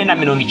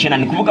 490.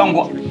 Ni kuvuga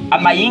ngo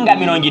amayinga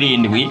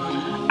 70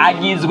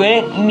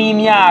 agizwe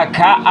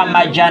n'imyaka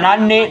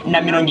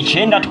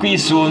 490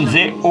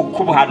 twisunze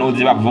uko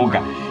ubuhanuzi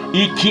bavuga.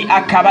 Iki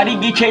akaba ari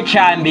igice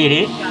ca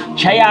mbere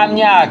ca ya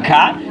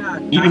myaka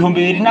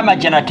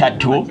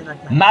 2300,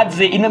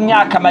 maze ino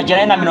myaka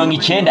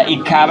 490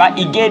 ikaba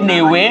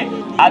igenewe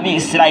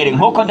Abisirayeli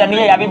nkuko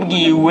Daniel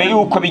yabibwiwe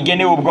yuko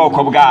bigenewe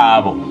ubwoko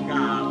bwabo.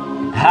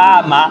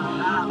 Hama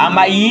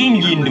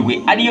amayinga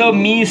indwi ariyo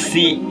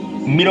misi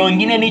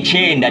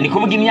 49, ni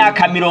kuvuga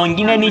imyaka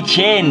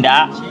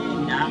 49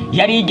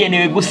 yari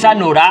igenewe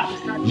gusanura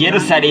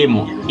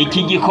Yerusalemu.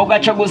 Iki gikorwa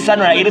cyo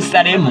gusanura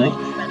Yerusalemu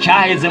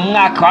cyaheze mu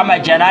mwaka wa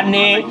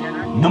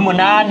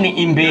 408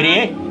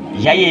 imbere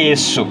ya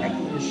Yesu.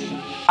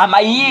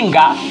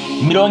 Amayinga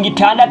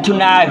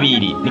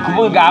 62,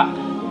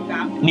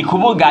 ni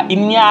kuvuga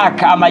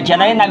imyaka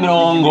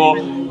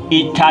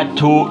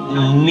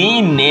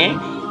 434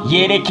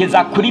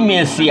 yerekeza kuri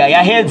Mesiya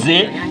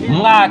yaheze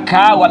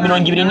mwaka wa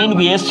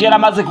 27 Yesu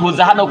yaramaze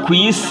kuza hano ku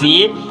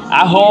isi,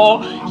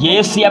 aho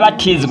Yesu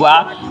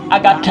yabatizwa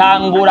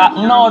agatangura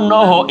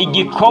noneho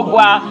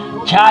igikorwa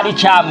cyari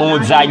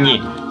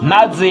cyamuzanye.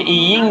 Maze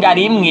iyinga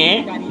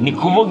rimwe, ni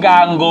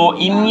kuvuga ngo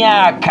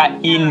imyaka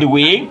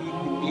 7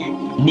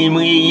 ni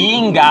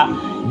mwiyinga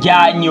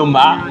rya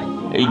nyuma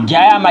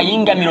rya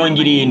amayinga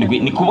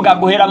 70, ni kuvuga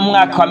guhera mu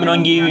mwaka wa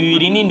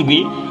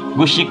 27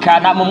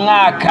 gushikana mu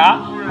mwaka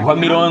wa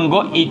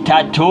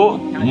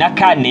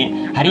 34.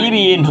 Hari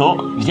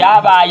ibintu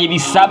byabaye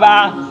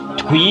bisaba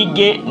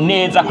twige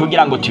neza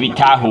kugira ngo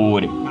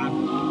tubitahure.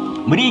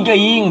 Muri iryo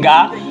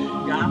yinga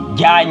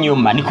rya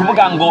nyuma, ni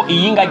kuvuga ngo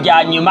iyinga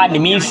rya nyuma ni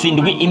minsi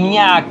 7,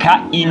 imyaka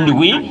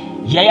 7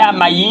 ya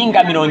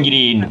mayinga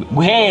 70,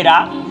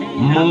 guhera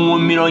mu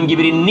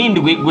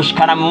 27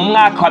 gushikana mu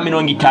mwaka wa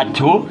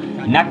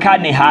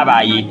 34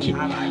 habaye iki.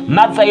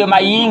 Maze ayo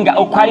mayinga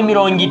uko ari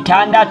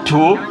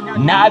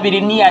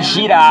 62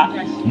 niyashira,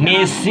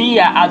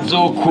 Mesiya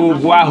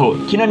azokugwaho.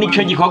 Kino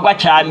nico gikorwa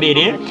ca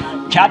mbere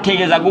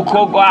cyategeza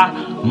gukorwa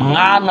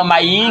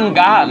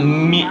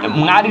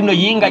mwarino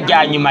yinga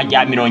rya nyuma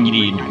rya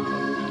 70.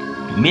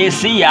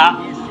 Mesiya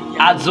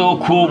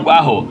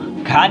azokugwaho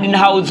kandi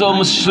ntawe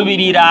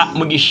uzomusubirira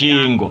mu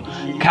gishingo,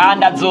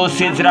 kandi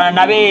azosezerana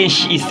na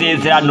benshi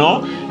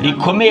isezerano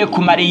rikomeye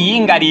kumara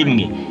iyinga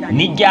rimwe.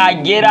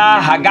 Niryagera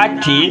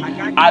hagati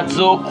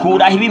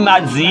azokuraho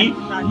ibimazi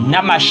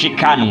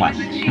n'amashikanwa.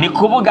 Ni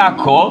kuvuga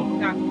ko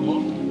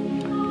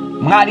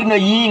mwarino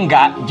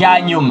yinga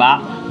rya nyuma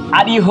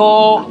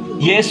ariho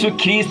Yesu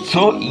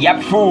Kristo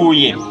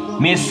yapfuye.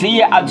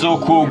 Mesiya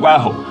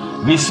azokugwaho,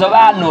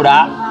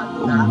 bisobanura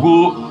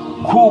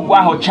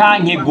kugwaho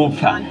canke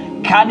gupfa,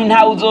 kandi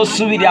ntawe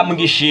uzosubirira mu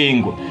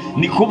gishingo.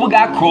 Ni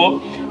kuvuga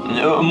ko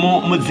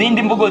mu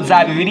zindi mvugo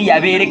za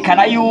Bibiliya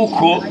berekana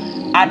yuko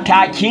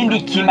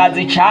atakindi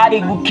kimazi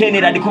cari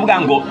gukenera. Ni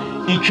kuvuga ngo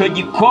ico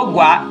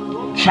gikorwa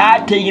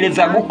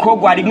cyategereza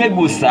gukorwa rimwe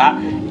gusa,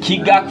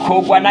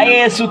 kigakorwa na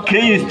Yesu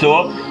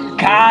Kristo,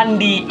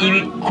 kandi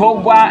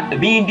ibikorwa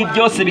bindi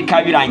byose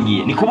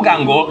bikabirangiye. Ni kuvuga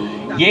ngo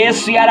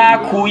Yesu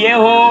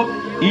yarakuyeho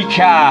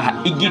icyaha.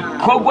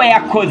 Igikorwa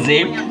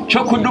yakoze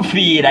cyo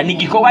kudupfira ni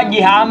igikorwa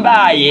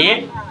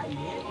gihambaye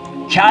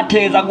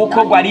cyateza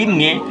gukorwa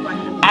rimwe,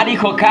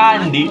 ariko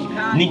kandi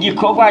ni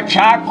igikorwa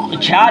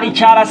cyari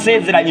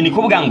cyarasezeranye. Ni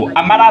kuvuga ngo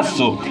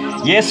amaraso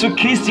Yesu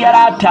Kristo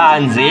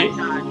yaratanze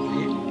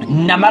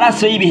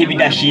n'amaraso y'ibihe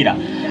bidashira,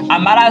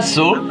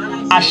 amaraso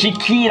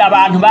ashikira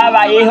abantu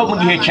babayeho mu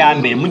gihe cya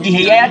mbere, mu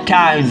gihe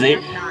yayatanze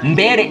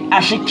mbere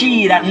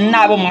ashikira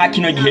nabo mu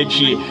kino gihe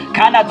ciye,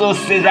 kandi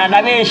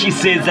azosezerana benshi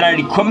isezerano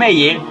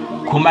rikomeye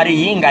kumara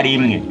iyinga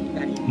rimwe.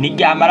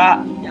 Niryamara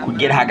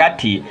kugera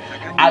hagati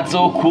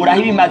azokuraho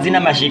ibimazi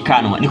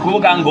n'amashikanwa. Ni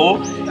kuvuga ngo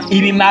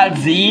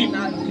ibimazi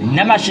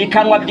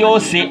n'amashikanwa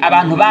byose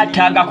abantu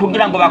batanga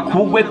kugira ngo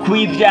bakugwe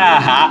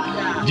kw'ibyaha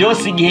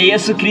byose, igihe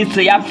Yesu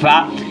Kristo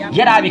yapfa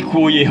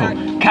yarabikuyeho,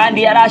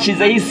 kandi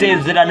yarashizeho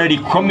isezerano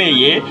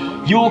rikomeye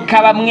yuko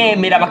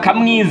abamwemera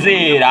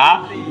bakamwizera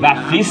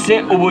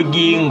bafise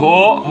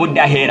ubugingo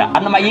budahera.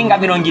 Ano mayinga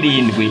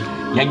 70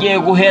 yagiye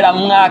guhera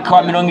mu mwaka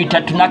wa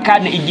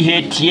 34 igihe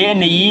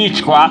Etienne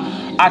yicwa,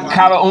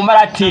 akaba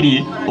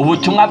umumaratiri.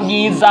 Ubutumwa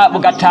bwiza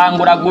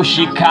bugatangura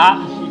gushika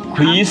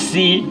ku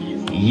isi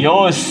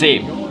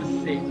yose.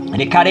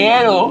 Reka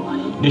rero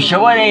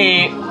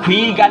dushobore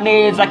kwiga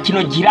neza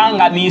kino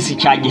Kirangamisi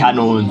ca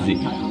Gihanuzi.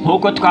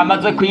 Nkuko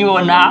twamaze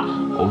kwibona,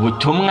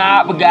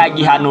 ubutumwa bwa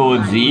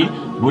Gihanuzi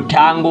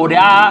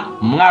butangura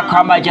mu mwaka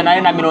wa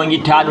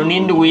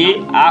 457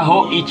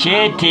 aho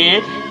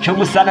icete cyo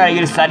gusanura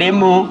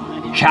Yerusalemu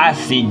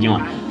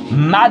casinywa.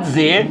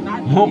 Maze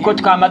nkuko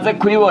twamaze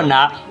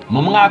kwibona,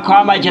 mu mwaka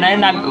wa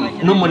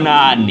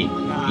 408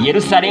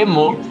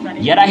 Yerusalemu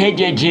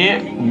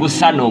yarahejeje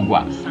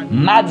gusanurwa.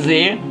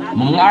 Maze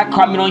mu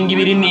mwaka wa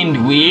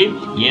 27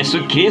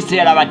 Yesu Kristo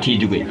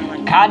yarabatijwe,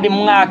 kandi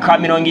mu mwaka wa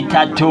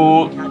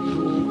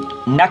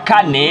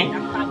 34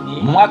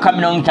 mu mwaka wa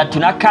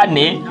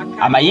 34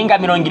 amayinga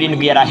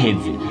 70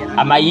 yaraheze.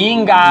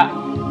 Amayinga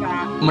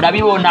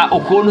murabibona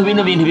ukuntu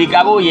bino bintu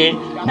bigabuye.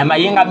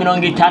 n'amayinga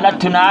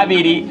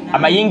 62,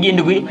 amayinga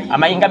 7,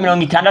 amayinga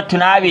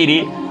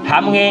 62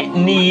 hamwe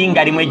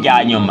n'iyinga rimwe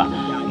rya nyuma.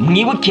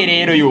 Mwibuke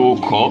rero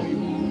yuko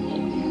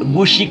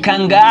gushika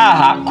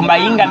ngaha ku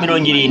mayinga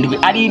 70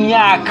 ari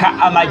imyaka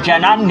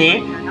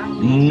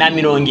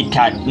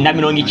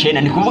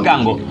 490. Ni kuvuga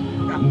ngo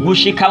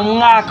gushika mu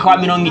mwaka wa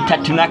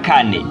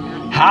 34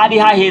 hari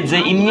haheze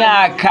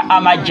imyaka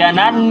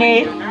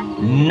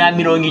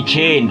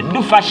 490.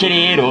 Dufashe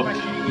rero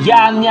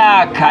ya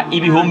myaka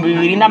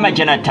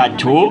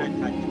 2300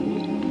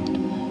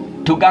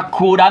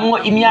 tugakuramwo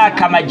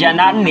imyaka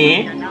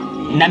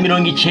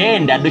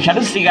 490, duca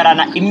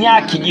dusigarana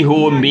imyaka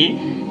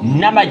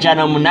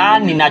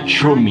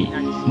 1810.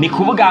 Ni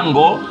kuvuga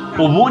ngo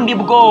ubundi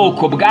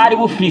bwoko bwari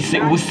bufise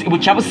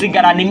buca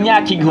busigarana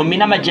imyaka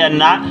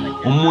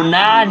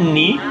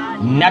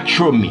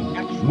 1810.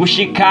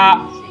 Gushika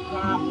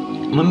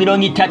mu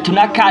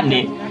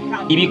 34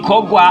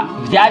 ibikorwa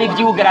byari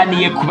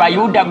byugaraniye ku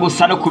Bayuda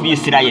gusa no ku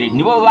Bisirayeli.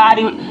 Nibo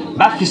bari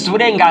bafise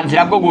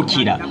uburenganzira bwo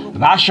gukira,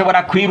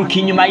 bashobora kwiruka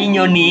inyuma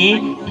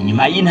y'inyoni,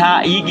 inyuma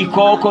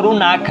y'igikoko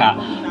runaka,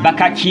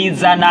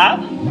 bakakizana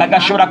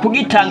bagashobora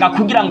kugitanga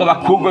kugira ngo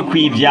bakugwe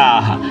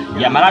kw'ibyaha.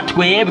 Yamara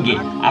twebwe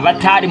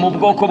abatari mu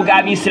bwoko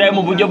bw'Abisirayeli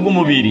mu buryo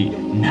bw'umubiri,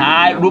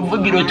 nta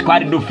ruvugiro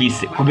twari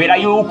dufise, kubera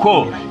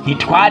yuko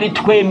ntitwari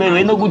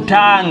twemerewe no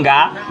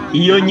gutanga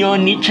iyo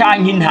nyoni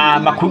canke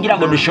intama kugira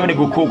ngo dushobore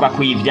gukugwa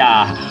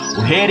kw'ibyaha.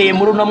 Uhereye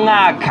muri uno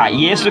mwaka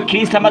Yesu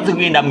Kristo amaze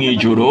kugenda mu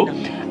ijuru,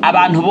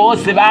 abantu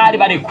bose bari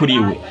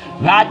barekuriwe,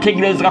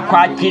 bategerezwa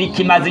kwakira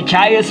ikimazi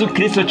cya Yesu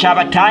Kristo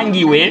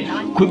cyabatangiwe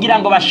kugira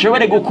ngo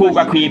bashobore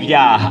gukugwa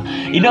kw'ibyaha.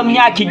 Ino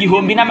myaka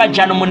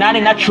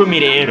 1810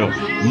 rero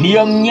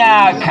niyo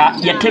myaka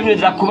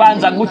yategereza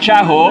kubanza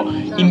gucaho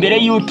imbere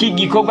y'uko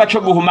igikorwa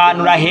cyo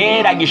guhumanura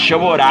hera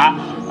gishobora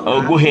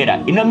guhera.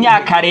 Ino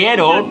myaka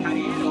rero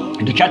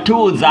duca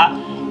tuza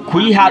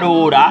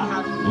kuyiharura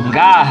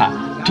ngaha.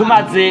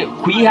 Tumaze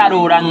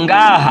kuyiharura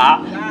ngaha,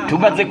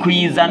 tumaze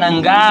kuyizana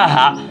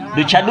ngaha,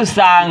 duca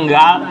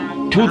dusanga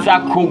tuza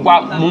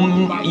kugwa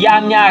mu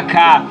ya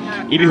myaka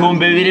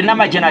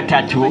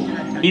 2300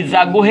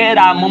 iza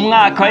guhera mu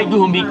mwaka wa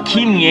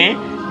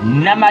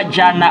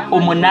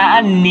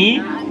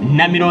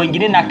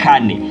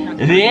 1844.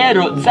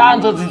 Rero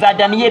zanzo za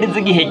Daniyeli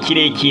z'igihe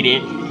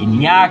kirekire,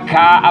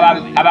 imyaka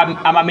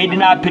Amamedi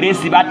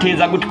n'Abaperesi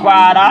bateza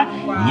gutwara,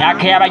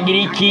 imyaka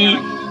y'Abagiriki,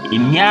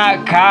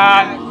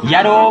 imyaka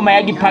ya Roma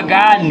ya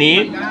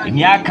gipagane,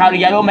 imyaka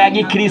ya Roma ya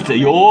gikristo,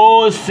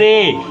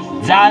 yose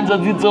zanzo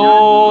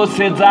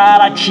zose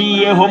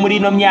zaraciyeho muri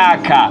ino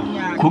myaka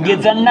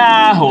kugeza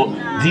naho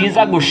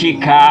ziza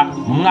gushika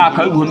mu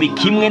mwaka wa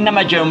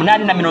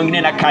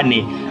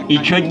 1844.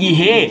 Ico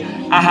gihe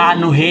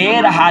ahantu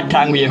hera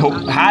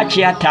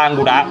haciye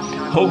hatangura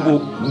ho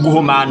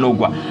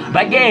guhumanurwa.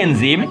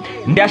 Bagenzi,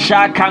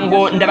 ndashaka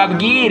ngo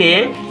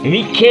ndababwire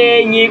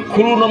bikenye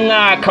kuri uno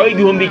mwaka wa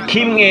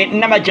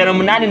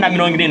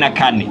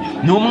 1844.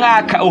 Ni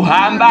umwaka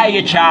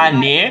uhambaye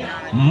cyane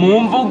mu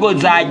mvugo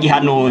za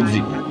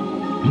Gihanuzi.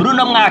 Muri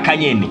uno mwaka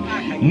nyene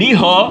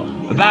niho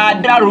ba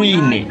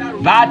Darwin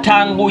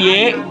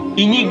batanguye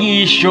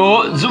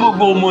inyigisho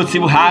z'ubugumutsi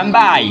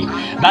buhambaye,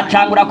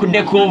 batangura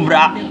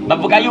kudekuvura,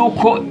 bavuga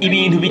yuko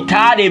ibintu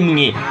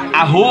bitaremwe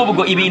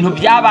ahubwo ibintu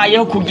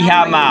byabayeho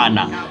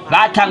kugihamana.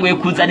 Batanguye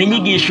kuzana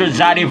inyigisho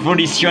za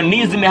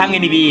revolutionisme hamwe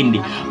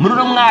n'ibindi. Muri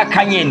uno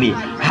mwaka nyene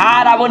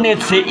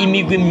harabonetse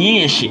imigwi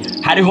myinshi.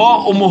 Hariho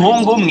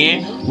umuhungu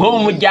umwe wo mu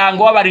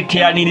muryango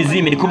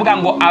w'abariteranirizimu, ni kuvuga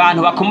ngo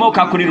abantu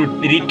bakomoka kuri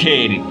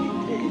Riteri.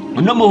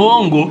 Uno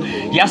muhungu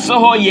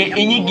yasohoye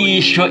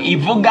inyigisho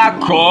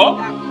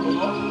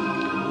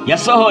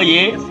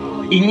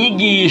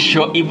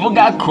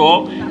ivuga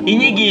ko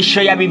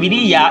inyigisho ya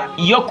Bibiliya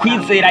yo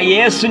kwizera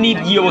Yesu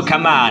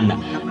n'ibyiyobokamana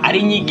ari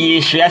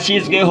inyigisho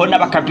yashizweho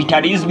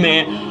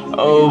n'abakapitalisme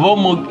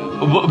bo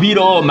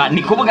biroma.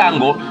 Ni kuvuga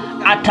ngo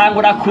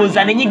atangura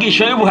kuzana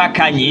inyigisho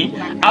y'ubuhakanyi,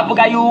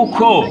 avuga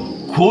yuko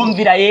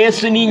kumvira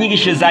Yesu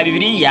n'inyigisho za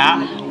Bibiliya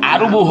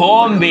ari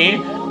ubuhombe,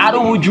 ari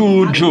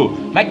ubujuju.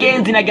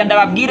 Bagenzi, naganda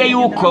babwire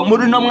yuko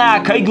muri no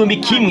mwaka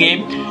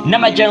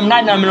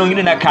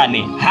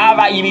w'1844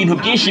 habaye ibintu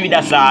byinshi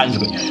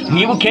bidasanzwe.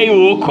 Mwibuke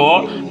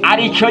yuko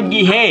ari cyo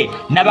gihe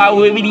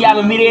nabawe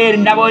William Mirere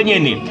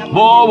ndabonyene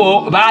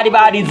bobo bari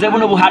barize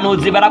buno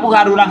buhanuzi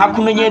barabuharura nka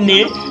kuno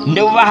nyene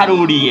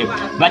ndebubaharuriye,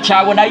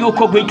 bacabona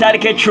yuko ku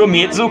itarike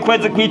 10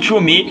 z'ukwezi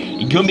kw'icumi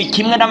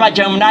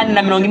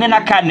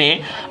 1844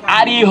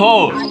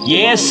 ariho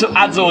Yesu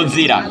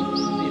azozira.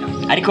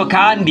 Ariko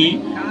kandi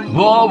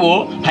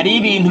bobo hari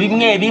ibintu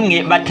bimwe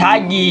bimwe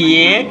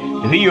batagiye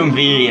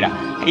biyumvira.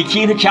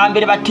 Ikintu cya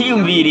mbere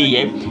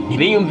batiyumviriye,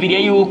 ntibiyumviriye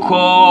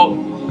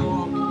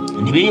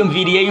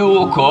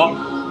yuko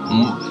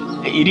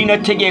irino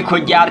tegeko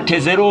rya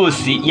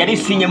Tezerusi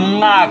yarisinye mu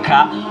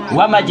mwaka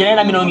wa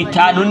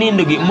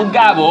 1857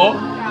 mugabo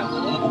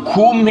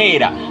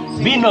kumpera.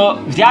 Bino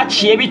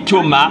vyaciye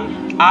bituma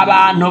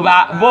abantu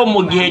bo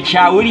mu gihe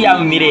cya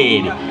William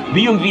Mirere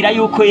biyumvira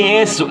yuko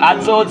Yesu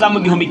azoza mu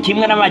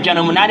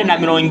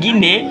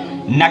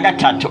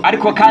 1843,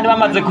 ariko kandi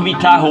bamaze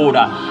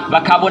kubitahura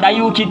bakabona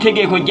yuko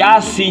itegeko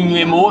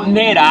ryasinywe mu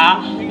mpera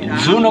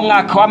z'uno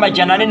mwaka wa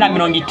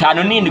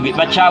 457,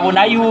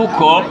 bacabona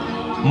yuko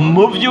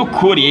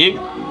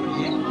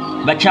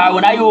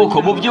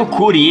mu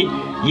by'ukuri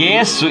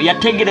Yesu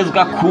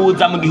yategerezwa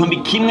kuza mu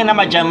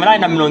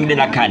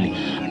 1844.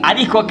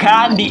 Ariko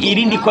kandi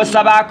irindi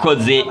kosa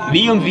bakoze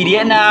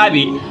biyumviriye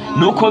nabi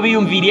nuko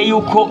biyumviriye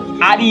yuko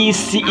ari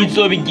isi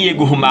izobigiye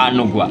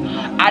guhumanurwa,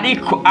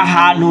 ariko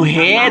ahantu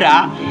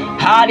hera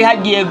hari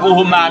hagiye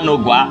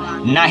guhumanurwa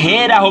na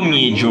hera ho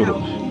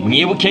mwijuru.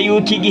 Mwibuke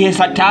yuko igihe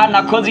Satani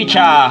akoze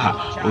icaha,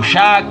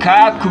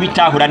 ushaka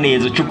kubitahura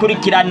neza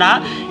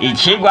Kurikirana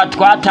icirwa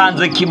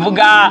twatanze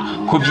kivuga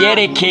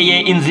kuvyerekeye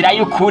inzira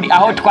y'ukuri,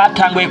 aho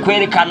twatanguye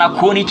kwerekana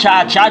kuntu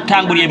icaha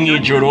catanguriye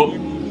mwijuru.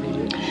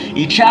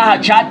 Icaha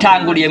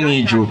catanguriye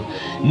mwijuru,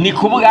 ni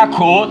kuvuga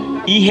ko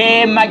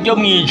ihema ryo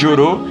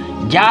mwijuru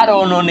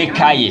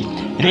ryarononekaye.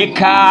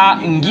 Reka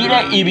ngire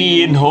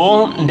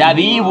ibintu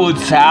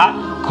ndabibutsa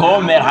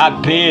comme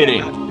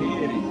rappel.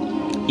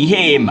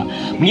 Ihema,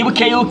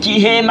 mwibuke yuko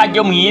ihema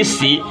ryo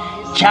mw'isi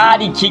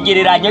cyari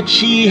ikigereranyo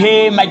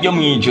c'ihema ryo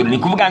mwijuru. Ni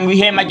kuvuga ngo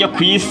ihema ryo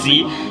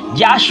kw'isi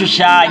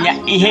ryashushanya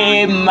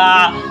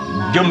ihema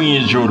ryo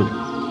mwijuru.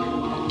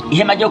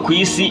 Ihema ryo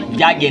kw'isi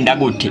byagenda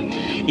gute?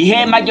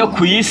 Ihema ryo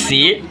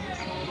kw'isi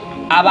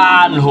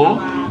abantu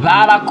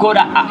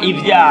barakora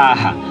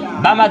ibyaha,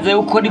 bamaze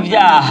gukora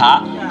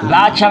ibyaha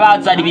baca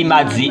bazana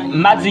ibimazi,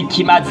 maze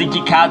ikimazi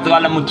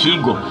kikazana mu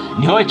kigo,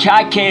 niho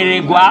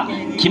cyakererwa.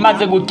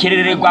 Kimaze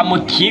gukerererwa mu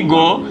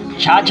kigo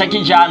caca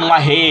kijanwa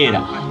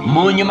hera.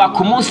 Mu nyuma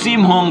ku munsi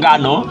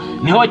w'impongano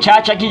niho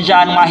caca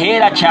kijanwa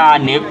hera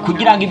cyane,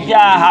 kugira ngo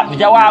ibyaha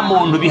bya wa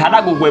muntu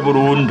bihanagurwe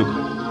burundu.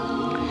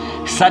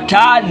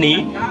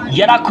 Satani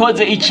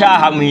yarakoze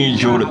icaha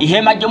mwijuru,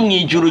 ihema ryo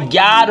mwijuru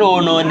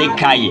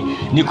ryarononekaye.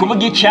 Ni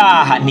kuvuga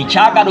icaha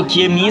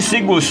nticagarukiye mw'isi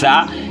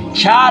gusa,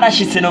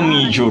 carashitse no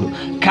mwijuru.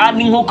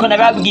 Kandi nkuko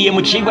nababwiye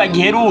mu cigwa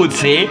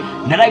giherutse,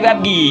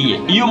 narababwiye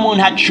iyo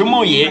umuntu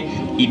acumuye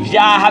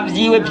ibyaha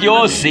byiwe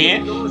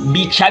byose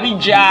bica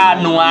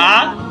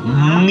bijanwa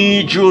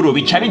mwijuru,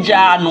 bica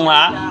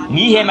bijanwa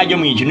mw'ihema ryo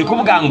mwijuru. Ni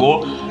kuvuga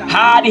ngo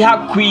hari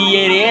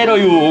hakwiye rero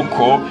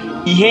yuko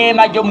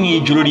ihema ryo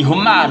mwijuru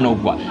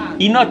rihumanurwa.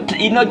 Ino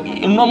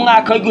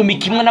mwaka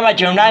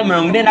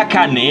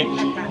w'1844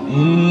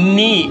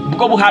 ni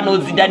bwo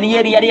buhanuzi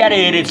Daniyeli yari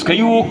yareretswe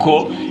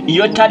yuko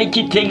iyo tariki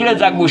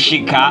itegereza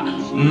gushika,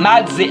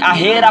 maze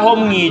aheraho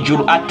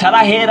mwijuru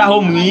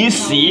ataraheraho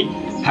mw'isi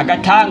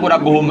hagatangura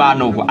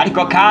guhumanurwa,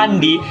 ariko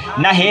kandi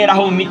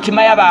naheraho mu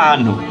mitima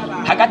y'abantu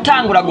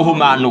hagatangura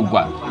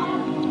guhumanurwa.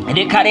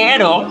 Reka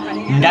rero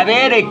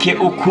ndabereke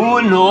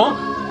ukuntu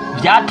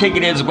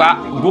byategerezwa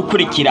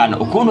gukurikirana,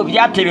 ukuntu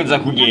byategerezwa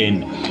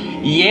kugenda.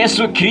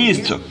 Yesu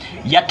Kristo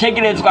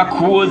yategerezwa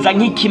kuza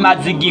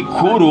nk'ikimazi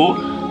gikuru,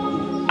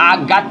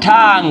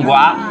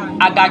 agatangwa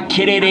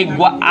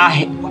agakereregwa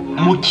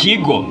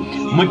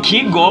mu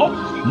kigo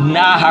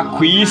naha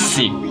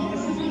kw'isi.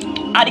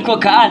 Ariko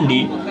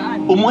kandi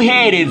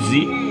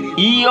umuherezi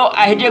iyo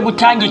aheje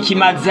gutanga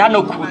ikimazi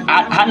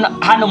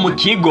hano mu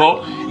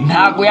kigo,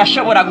 ntago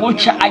yashobora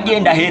guca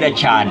agenda hera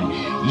cyane,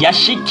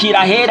 yashikira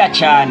hera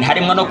cyane,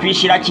 harimo no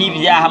kwishira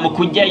cy'ibyaha mu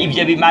kujya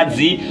ivyo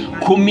bimazi,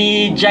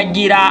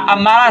 kumijagira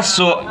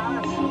amaraso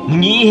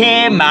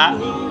mw'ihema,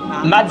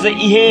 maze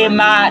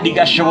ihema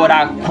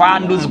rigashobora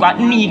kwanduzwa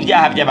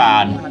n'ibyaha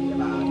by'abantu.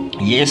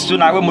 Yesu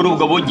nawe muri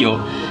ubwo buryo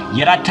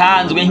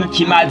yaratanzwe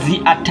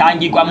nk'ikimazi,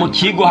 atangirwa mu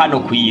kigo hano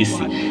ku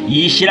isi,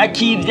 yishira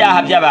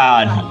k'ibyaha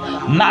by'abantu,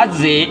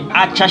 maze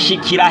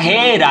acashikira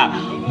hera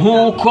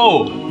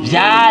nkuko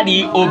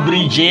byari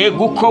oblige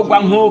gukorwa,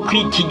 nkuko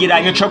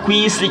ikigereranyo cyo ku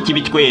isi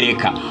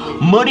kibitwereka.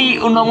 Muri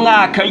uno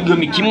mwaka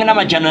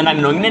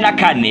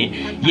w'1844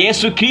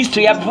 Yesu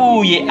Kristo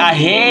yavuye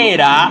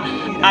ahera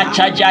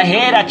acaja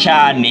ahera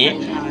cyane,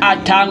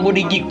 atangura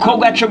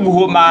igikorwa cyo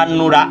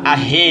guhumanura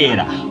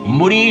ahera.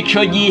 Muri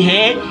ico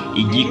gihe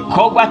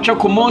igikorwa cyo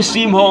ku munsi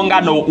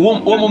w'impongano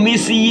wo mu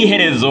minsi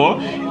y'iherezo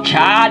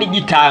cari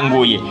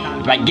gitanguye.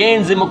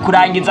 Bagenzi, mu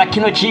kurangiza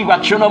kino cigwa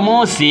cuno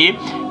munsi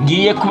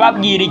ngiye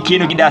kubabwira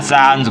ikintu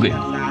kidasanzwe.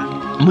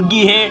 Mu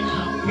gihe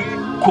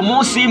ku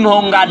munsi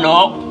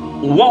w'impongano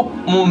wo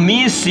mu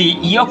minsi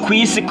yo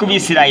kw'isi ku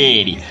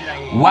Bisirayeli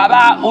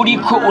waba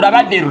uriko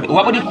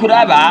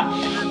uraba,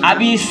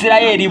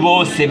 Abisirayeli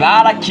bose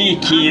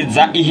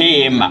barakikiza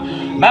ihema.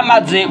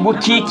 Bamaze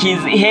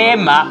gukikiza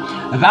ihema,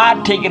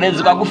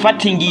 bategerezwa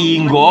gufata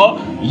ingingo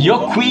yo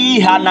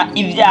kwihana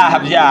ibyaha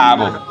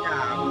byabo,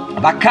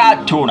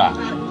 bakatura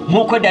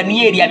nkuko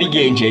Daniyeli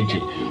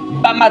yabigenjeje.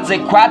 Bamaze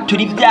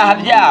kwatura ibyaha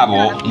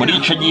byabo, muri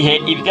ico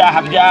gihe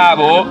ibyaha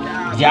byabo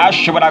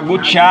byashobora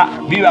guca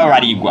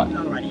bibabarirwa.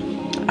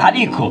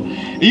 Ariko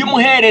iyo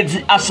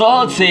umuherezi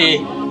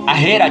asohotse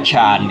ahera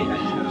cyane,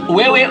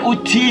 wewe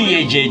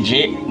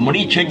utiyejeje,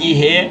 muri ico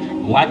gihe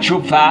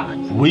wacupfa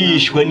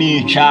wishwe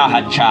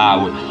n'icaha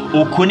cawe.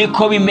 Uku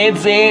niko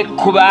bimeze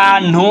ku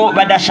bantu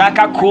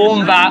badashaka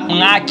kumva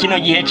mwa kino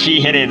gihe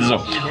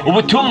c'iherezo.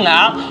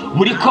 Ubutumwa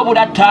buriko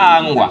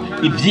buratangwa,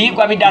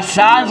 ivyigwa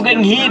bidasanzwe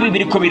nk'ibi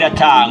biriko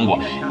biratangwa,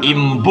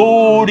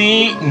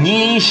 imburi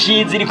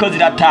nyinshi ziriko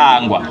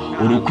ziratangwa,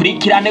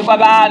 urukurikirane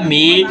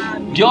rw'abami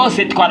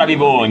byose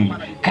twarabibonye,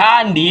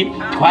 kandi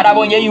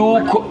twarabonye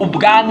yuko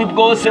ubwami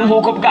bwose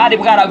nk'uko bwari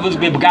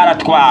bwaravuzwe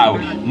bwaratwawe.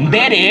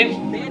 Mbere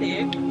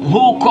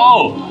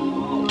nk'uko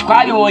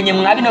twabibonye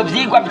mwa bino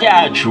vyigwa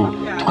byacu,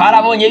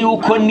 twarabonye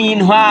yuko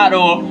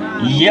n'intwaro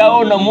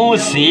y'uno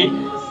musi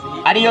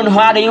ariyo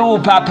ntwaro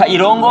y'ubupapa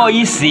irongoye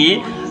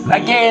isi.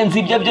 Bagenzi,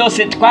 ibyo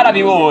byose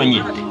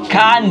twarabibonye,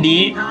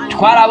 kandi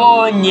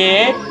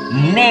twarabonye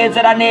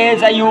neza na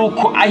neza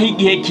yuko aho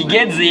igihe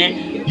kigeze,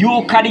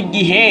 yuko ari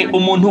igihe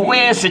umuntu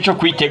wese cyo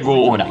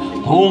kwitegura.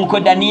 Nkuko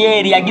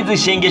Daniyeli yagize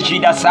isengesho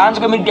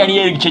ridasanzwe muri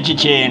Daniyeli igice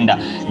c'9,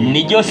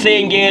 niryo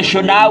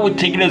sengesho nawe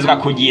utegerezwa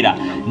kugira.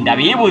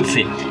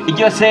 Ndabibutse,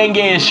 iryo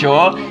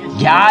sengesho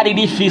ryari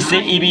rifise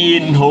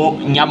ibintu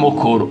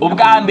nyamukuru.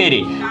 Ubwa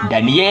mbere,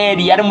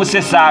 Daniyeli yari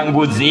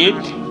umusesanguzi,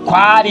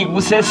 kwari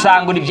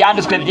gusesangura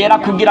ivyanditswe vyera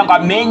kugira ngo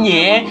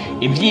amenye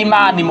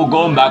ivy'Imana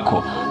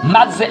imugombako.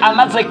 Maze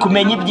amaze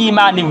kumenya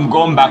ivy'Imana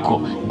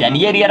imugombako,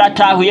 Daniyeli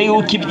yaratahuye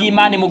yuko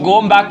ivy'Imana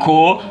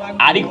imugombako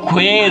ari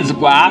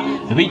kwezwa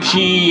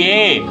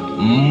biciye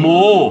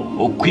mu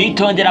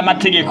kwitondera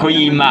amategeko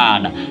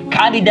y'Imana.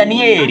 Kandi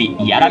Daniyeli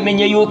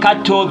yaramenye yuko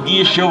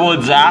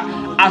atobyishoboza,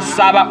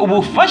 asaba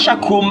ubufasha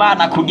ku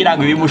Mana kugira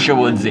ngo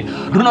ibimushoboze.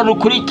 Runo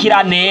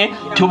rukurikirane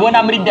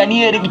tubona muri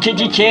Daniyeli igice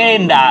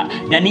c'9,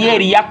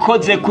 Daniyeli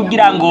yakoze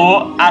kugira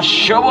ngo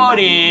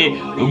ashobore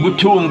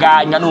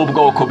gutunganya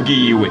n'ubwoko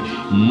bwiwe.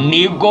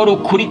 Nibwo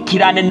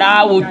rukurikirane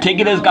nawe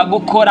utegerezwa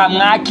gukora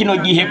mwa kino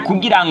gihe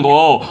kugira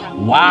ngo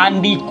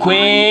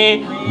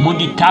wandikwe mu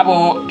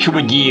gitabo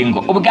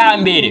c'ubugingo. Ubwa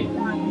mbere,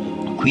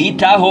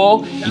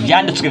 kwitaho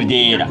ibyanditswe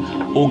vyera,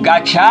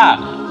 ugaca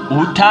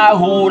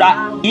utahura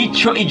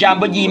ico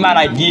ijambo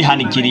ry'Imana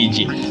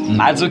ryihanikirije,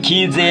 maze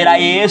ukizera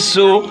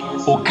Yesu,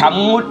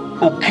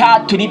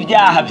 ukatura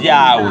ibyaha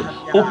byawe,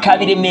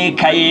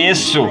 ukabiremeka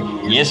Yesu.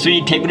 Yesu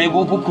yitegure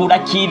gukukura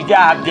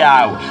k'ibyaha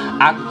byawe,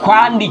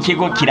 akwandike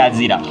ko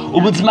kirazira.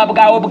 Ubuzima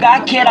bwawe bwa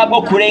kera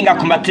bwo kurenga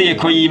ku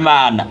mategeko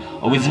y'Imana,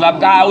 ubuzima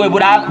bwawe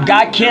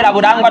bwa kera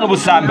burangwa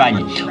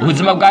n'ubusambanyi,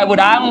 ubuzima bwawe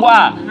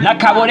burangwa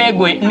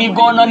n'akaboregwe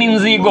n'igono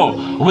n'inzigo,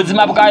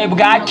 ubuzima bwawe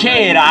bwa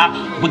kera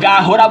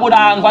bwahora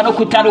burangwa no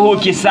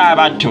kutaruhuka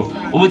isabato,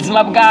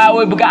 ubuzima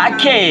bwawe bwa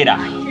kera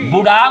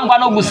burangwa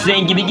no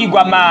gusenga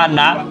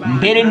ibigirwamana,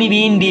 mbere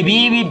n'ibindi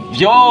bibi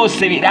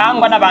byose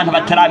birangwa n'abantu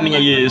bataramenya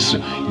Yesu.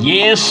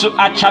 Yesu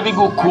aca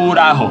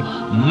bigukuraho,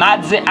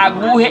 maze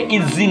aguhe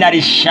izina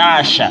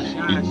rishasha.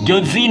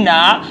 Iryo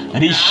zina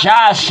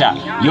rishasha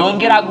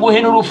yongera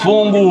aguhe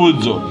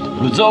n'urufunguzo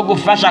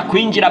ruzogufasha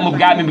kwinjira mu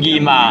bwami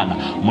bw'Imana.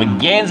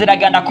 Mugenzi,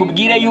 raganda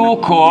kubwire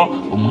yuko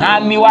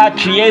umwami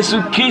wacu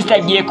Yesu Kristo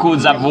agiye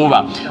kuza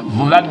vuba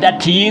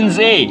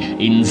bidatinze.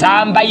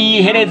 Inzamba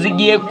y'ihereza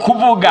igiye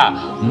kuvuga,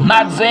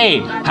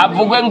 maze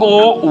havugwe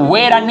ngo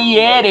uwera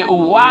niyere,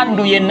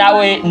 uwanduye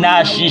nawe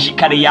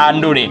nashishikare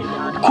yandure.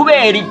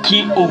 Kubera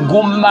iki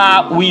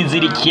uguma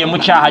wizirikiye mu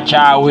cyaha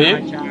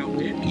cyawe?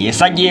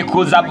 Yesu agiye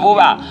kuza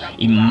vuba,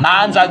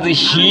 imanza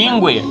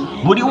zishingwe,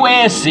 buri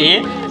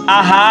wese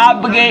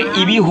ahabwe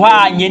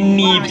ibihwanye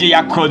n'ibyo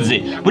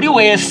yakoze, buri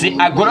wese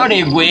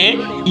agororegwe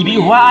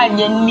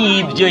ibihwanye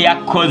n'ibyo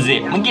yakoze.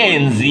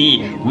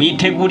 Mugenzi,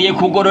 witeguriye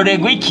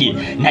kugororerwa iki?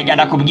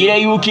 Ntajya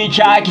kubwire yuko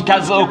icyaha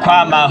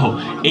kitazokwamaho.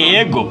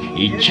 Ego,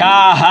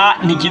 icyaha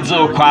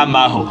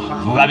ntikizokwamaho.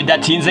 Vuba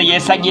bidatinze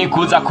Yesu agiye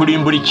kuza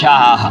kurimbura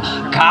icyaha,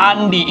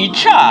 kandi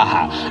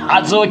icyaha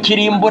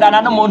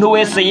azokirimburana n'umuntu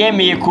wese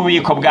yemeye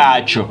kubiko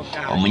bwacu.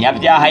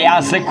 Umunyabyaha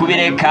yanse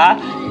kubireka,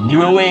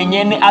 niwe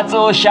wenyene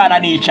azoshana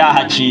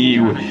n'icyaha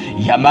ciwe.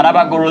 Yamara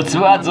abagororotsi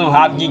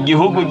bazohabwa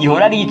igihugu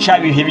gihora ari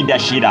ic'abihe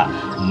bidashira.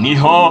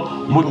 Niho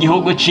mu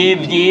gihugu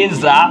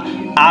c'ivyiza,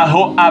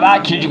 aho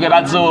abakijwe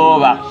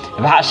bazoba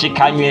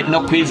bashikanywe no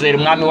kwizera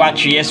umwami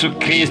wacu Yesu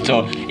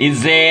Kristo.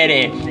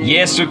 Izere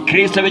Yesu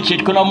Kristo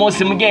bicitwa no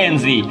munsi.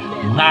 Mugenzi,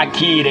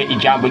 mwakire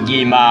ijambo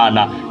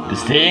ry'Imana.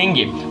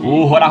 Dusenge.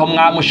 Uhoraho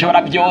mwami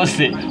ushobora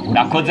byose,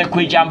 urakoze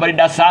ku ijambo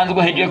ridasanzwe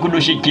uhejeje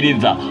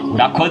kudushikiriza,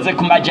 urakoze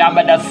ku majambo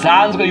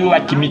adasanzwe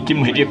yubaka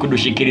imitima uhejeje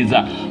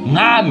kudushikiriza.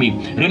 Mwami,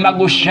 rema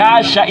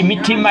gushasha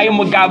imitima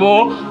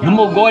y'umugabo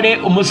n'umugore,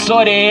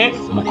 umusore,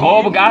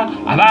 umukobwa,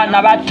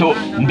 abana bato,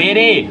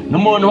 mbere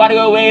n'umuntu wari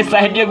we wese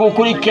ahejeje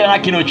gukurikirana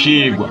kino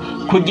cigwa,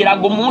 kugira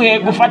ngo umuhe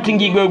gufata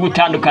ingingo yo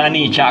gutandukana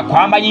n'icyaha,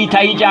 kwama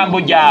yitaho ijambo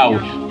ryawe,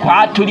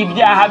 kwatura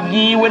ibyaha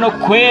byiwe no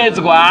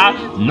kwezwa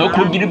no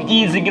kugira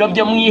ibyizigiro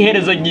byo mu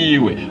iherezo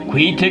ryiwe,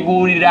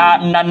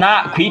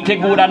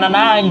 kwitegurana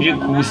nanje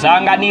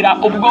kusanganira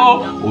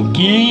ubwo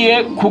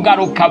ugiye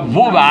kugaruka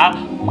vuba.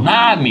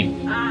 Mwami,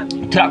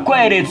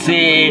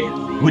 turakweretse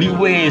buri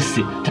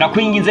wese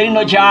turakwinginze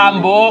rino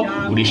jambo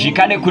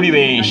urishikane kuri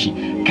benshi,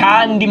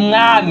 kandi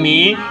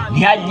mwami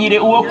ntihagire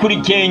uwo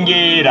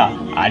kurikengera,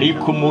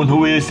 ariko umuntu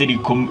wese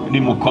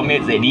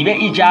rimukomeze ribe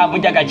ijambo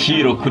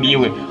ry'agaciro kuri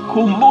we.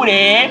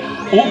 Kumbure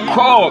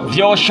uko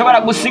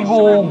vyoshobora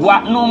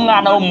gusigurwa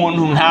n'umwana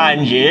w'umuntu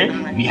nkanje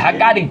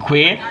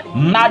bihagarikwe,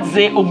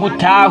 maze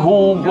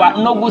ugutahurwa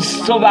no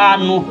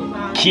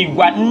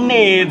gusobanukirwa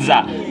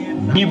neza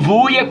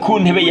bivuye ku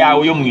ntebe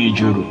yawe yo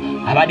mwijuru.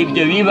 aba ari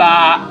byo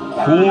biba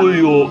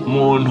k'uyu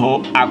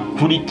muntu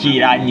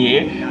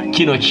akurikiranye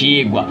kino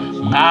cigwa.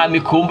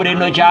 Mwami, kumbure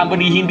no jambo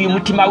rihinduye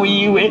umutima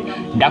wiwe,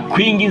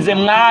 ndakwingize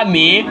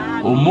mwami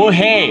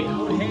umuhe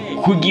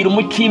kugira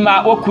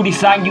umutima wo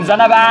kurisangiza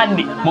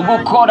n'abandi mu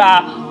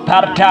gukora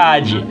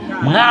partage.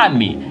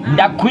 Mwami,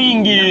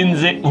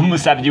 ndakwinginze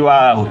umusavyi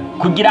wawe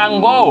kugira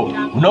ngo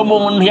no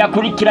muntu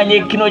yakurikiranye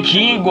kino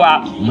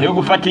cigwa muhe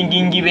gufata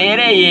ingingo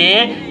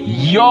ibereye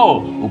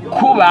yo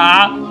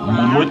kuba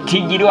mu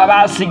mutigiri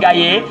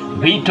w'abasigaye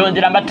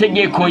bitondera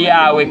amategeko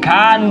yawe,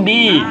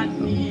 kandi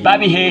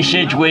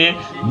babiheshejwe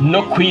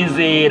no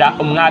kwizera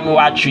umwami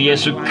wacu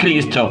Yesu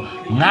Kristo.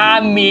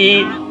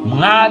 Mwami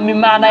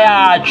Mana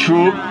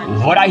yacu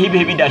uhoraho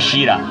ibihe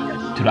bidashira,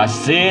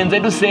 turasenze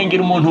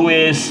dusengera umuntu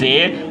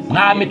wese.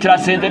 Mwami,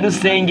 turasenze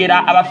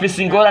dusengera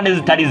abafise ingorane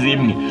zitari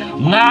zimwe.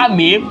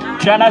 Mwami,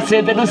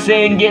 turanasenze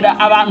dusengera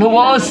abantu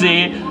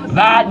bose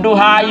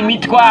baduhaye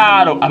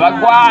imitwaro,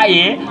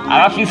 abagwaye,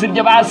 abafise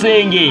ibyo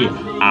basengeye,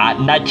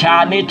 na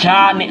cyane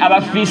cyane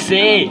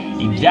abafise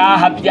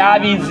ibyaha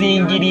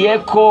byabizingiriye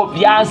ko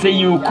byanse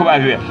yuko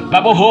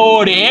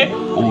babohore,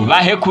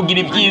 ubahe kugira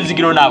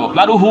ibyizigiro nabo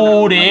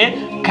baruhure.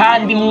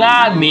 Kandi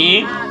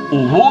Mwami,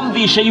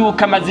 ubumvishe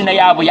yuko amazina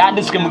yabo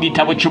yanditswe mu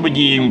gitabo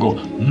cy'ubugingo,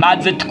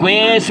 maze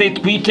twese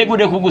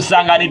twitegure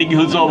kugusanganira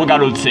igihe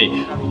uzobugarutse,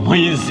 mu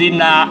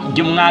izina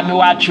ry'umwami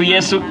wacu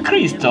Yesu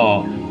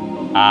Kristo,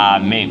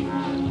 amen.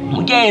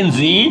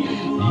 Mugenzi,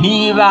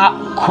 niba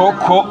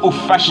koko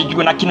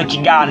ufashijwe na kino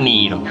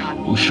kiganiro,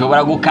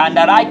 ushobora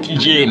gukanda like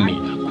jeme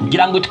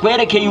kugira ngo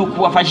twereke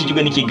yuko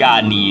wafashijwe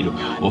n'ikiganiro.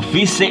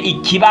 Ufise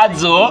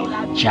ikibazo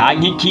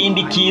canke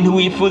ikindi kintu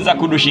wifuza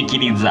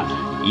kudushikiriza,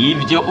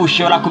 ibyo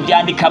ushobora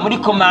kubyandika muri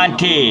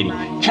komanteri,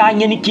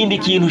 canke n'ikindi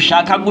kintu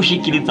ushaka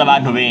gushikiriza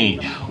abantu benshi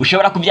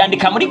ushobora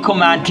kubyandika muri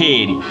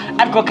komanteri.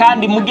 Ariko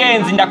kandi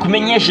mugenzi,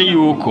 ndakumenyeshe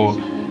yuko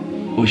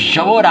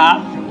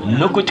ushobora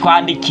no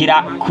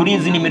kutwandikira kuri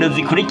izi nimero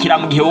zikurikira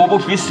mu gihe wowe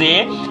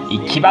ufise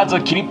ikibazo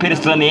kiri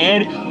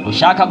personnel,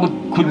 ushaka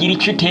kugira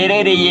icyo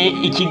uterereye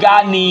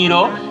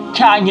ikiganiro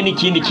canke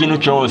n'ikindi kintu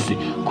cyose.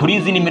 Kuri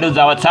izi nimero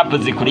za WhatsApp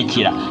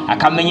zikurikira: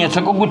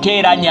 akamenyetso ko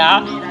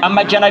guteranya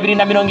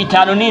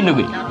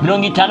 257 61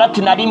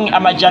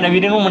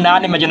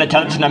 208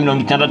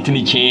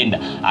 669,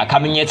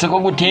 akamenyetso ko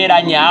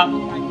guteranya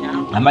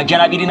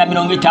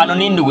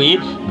 257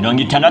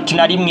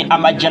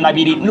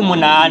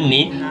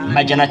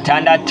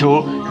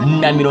 61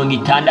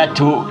 208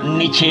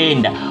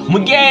 669.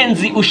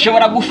 Mugenzi,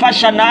 ushobora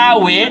gufasha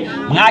nawe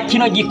mwa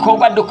kino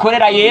gikorwa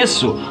dukorera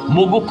Yesu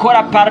mu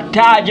gukora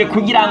partage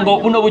kugira ngo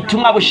uno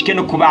butumwa bushike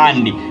no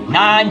kubandi.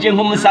 Nanje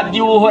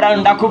nk'umusabyi w'uhoraho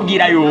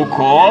ndakubwira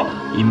yuko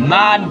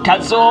Imana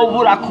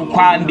itazobura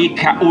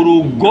kukwambika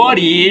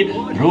urugori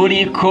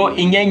ruriko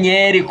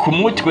inyenyeri ku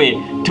mutwe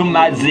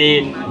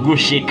tumaze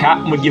gushika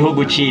mu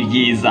gihugu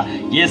c'ibyiza.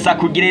 Yesu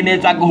akugire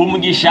neza, aguhe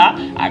umugisha,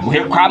 aguhe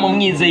kwa mu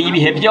mwizeye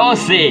ibihe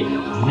byose.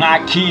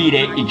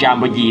 Mwakire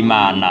ijambo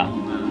ry'Imana.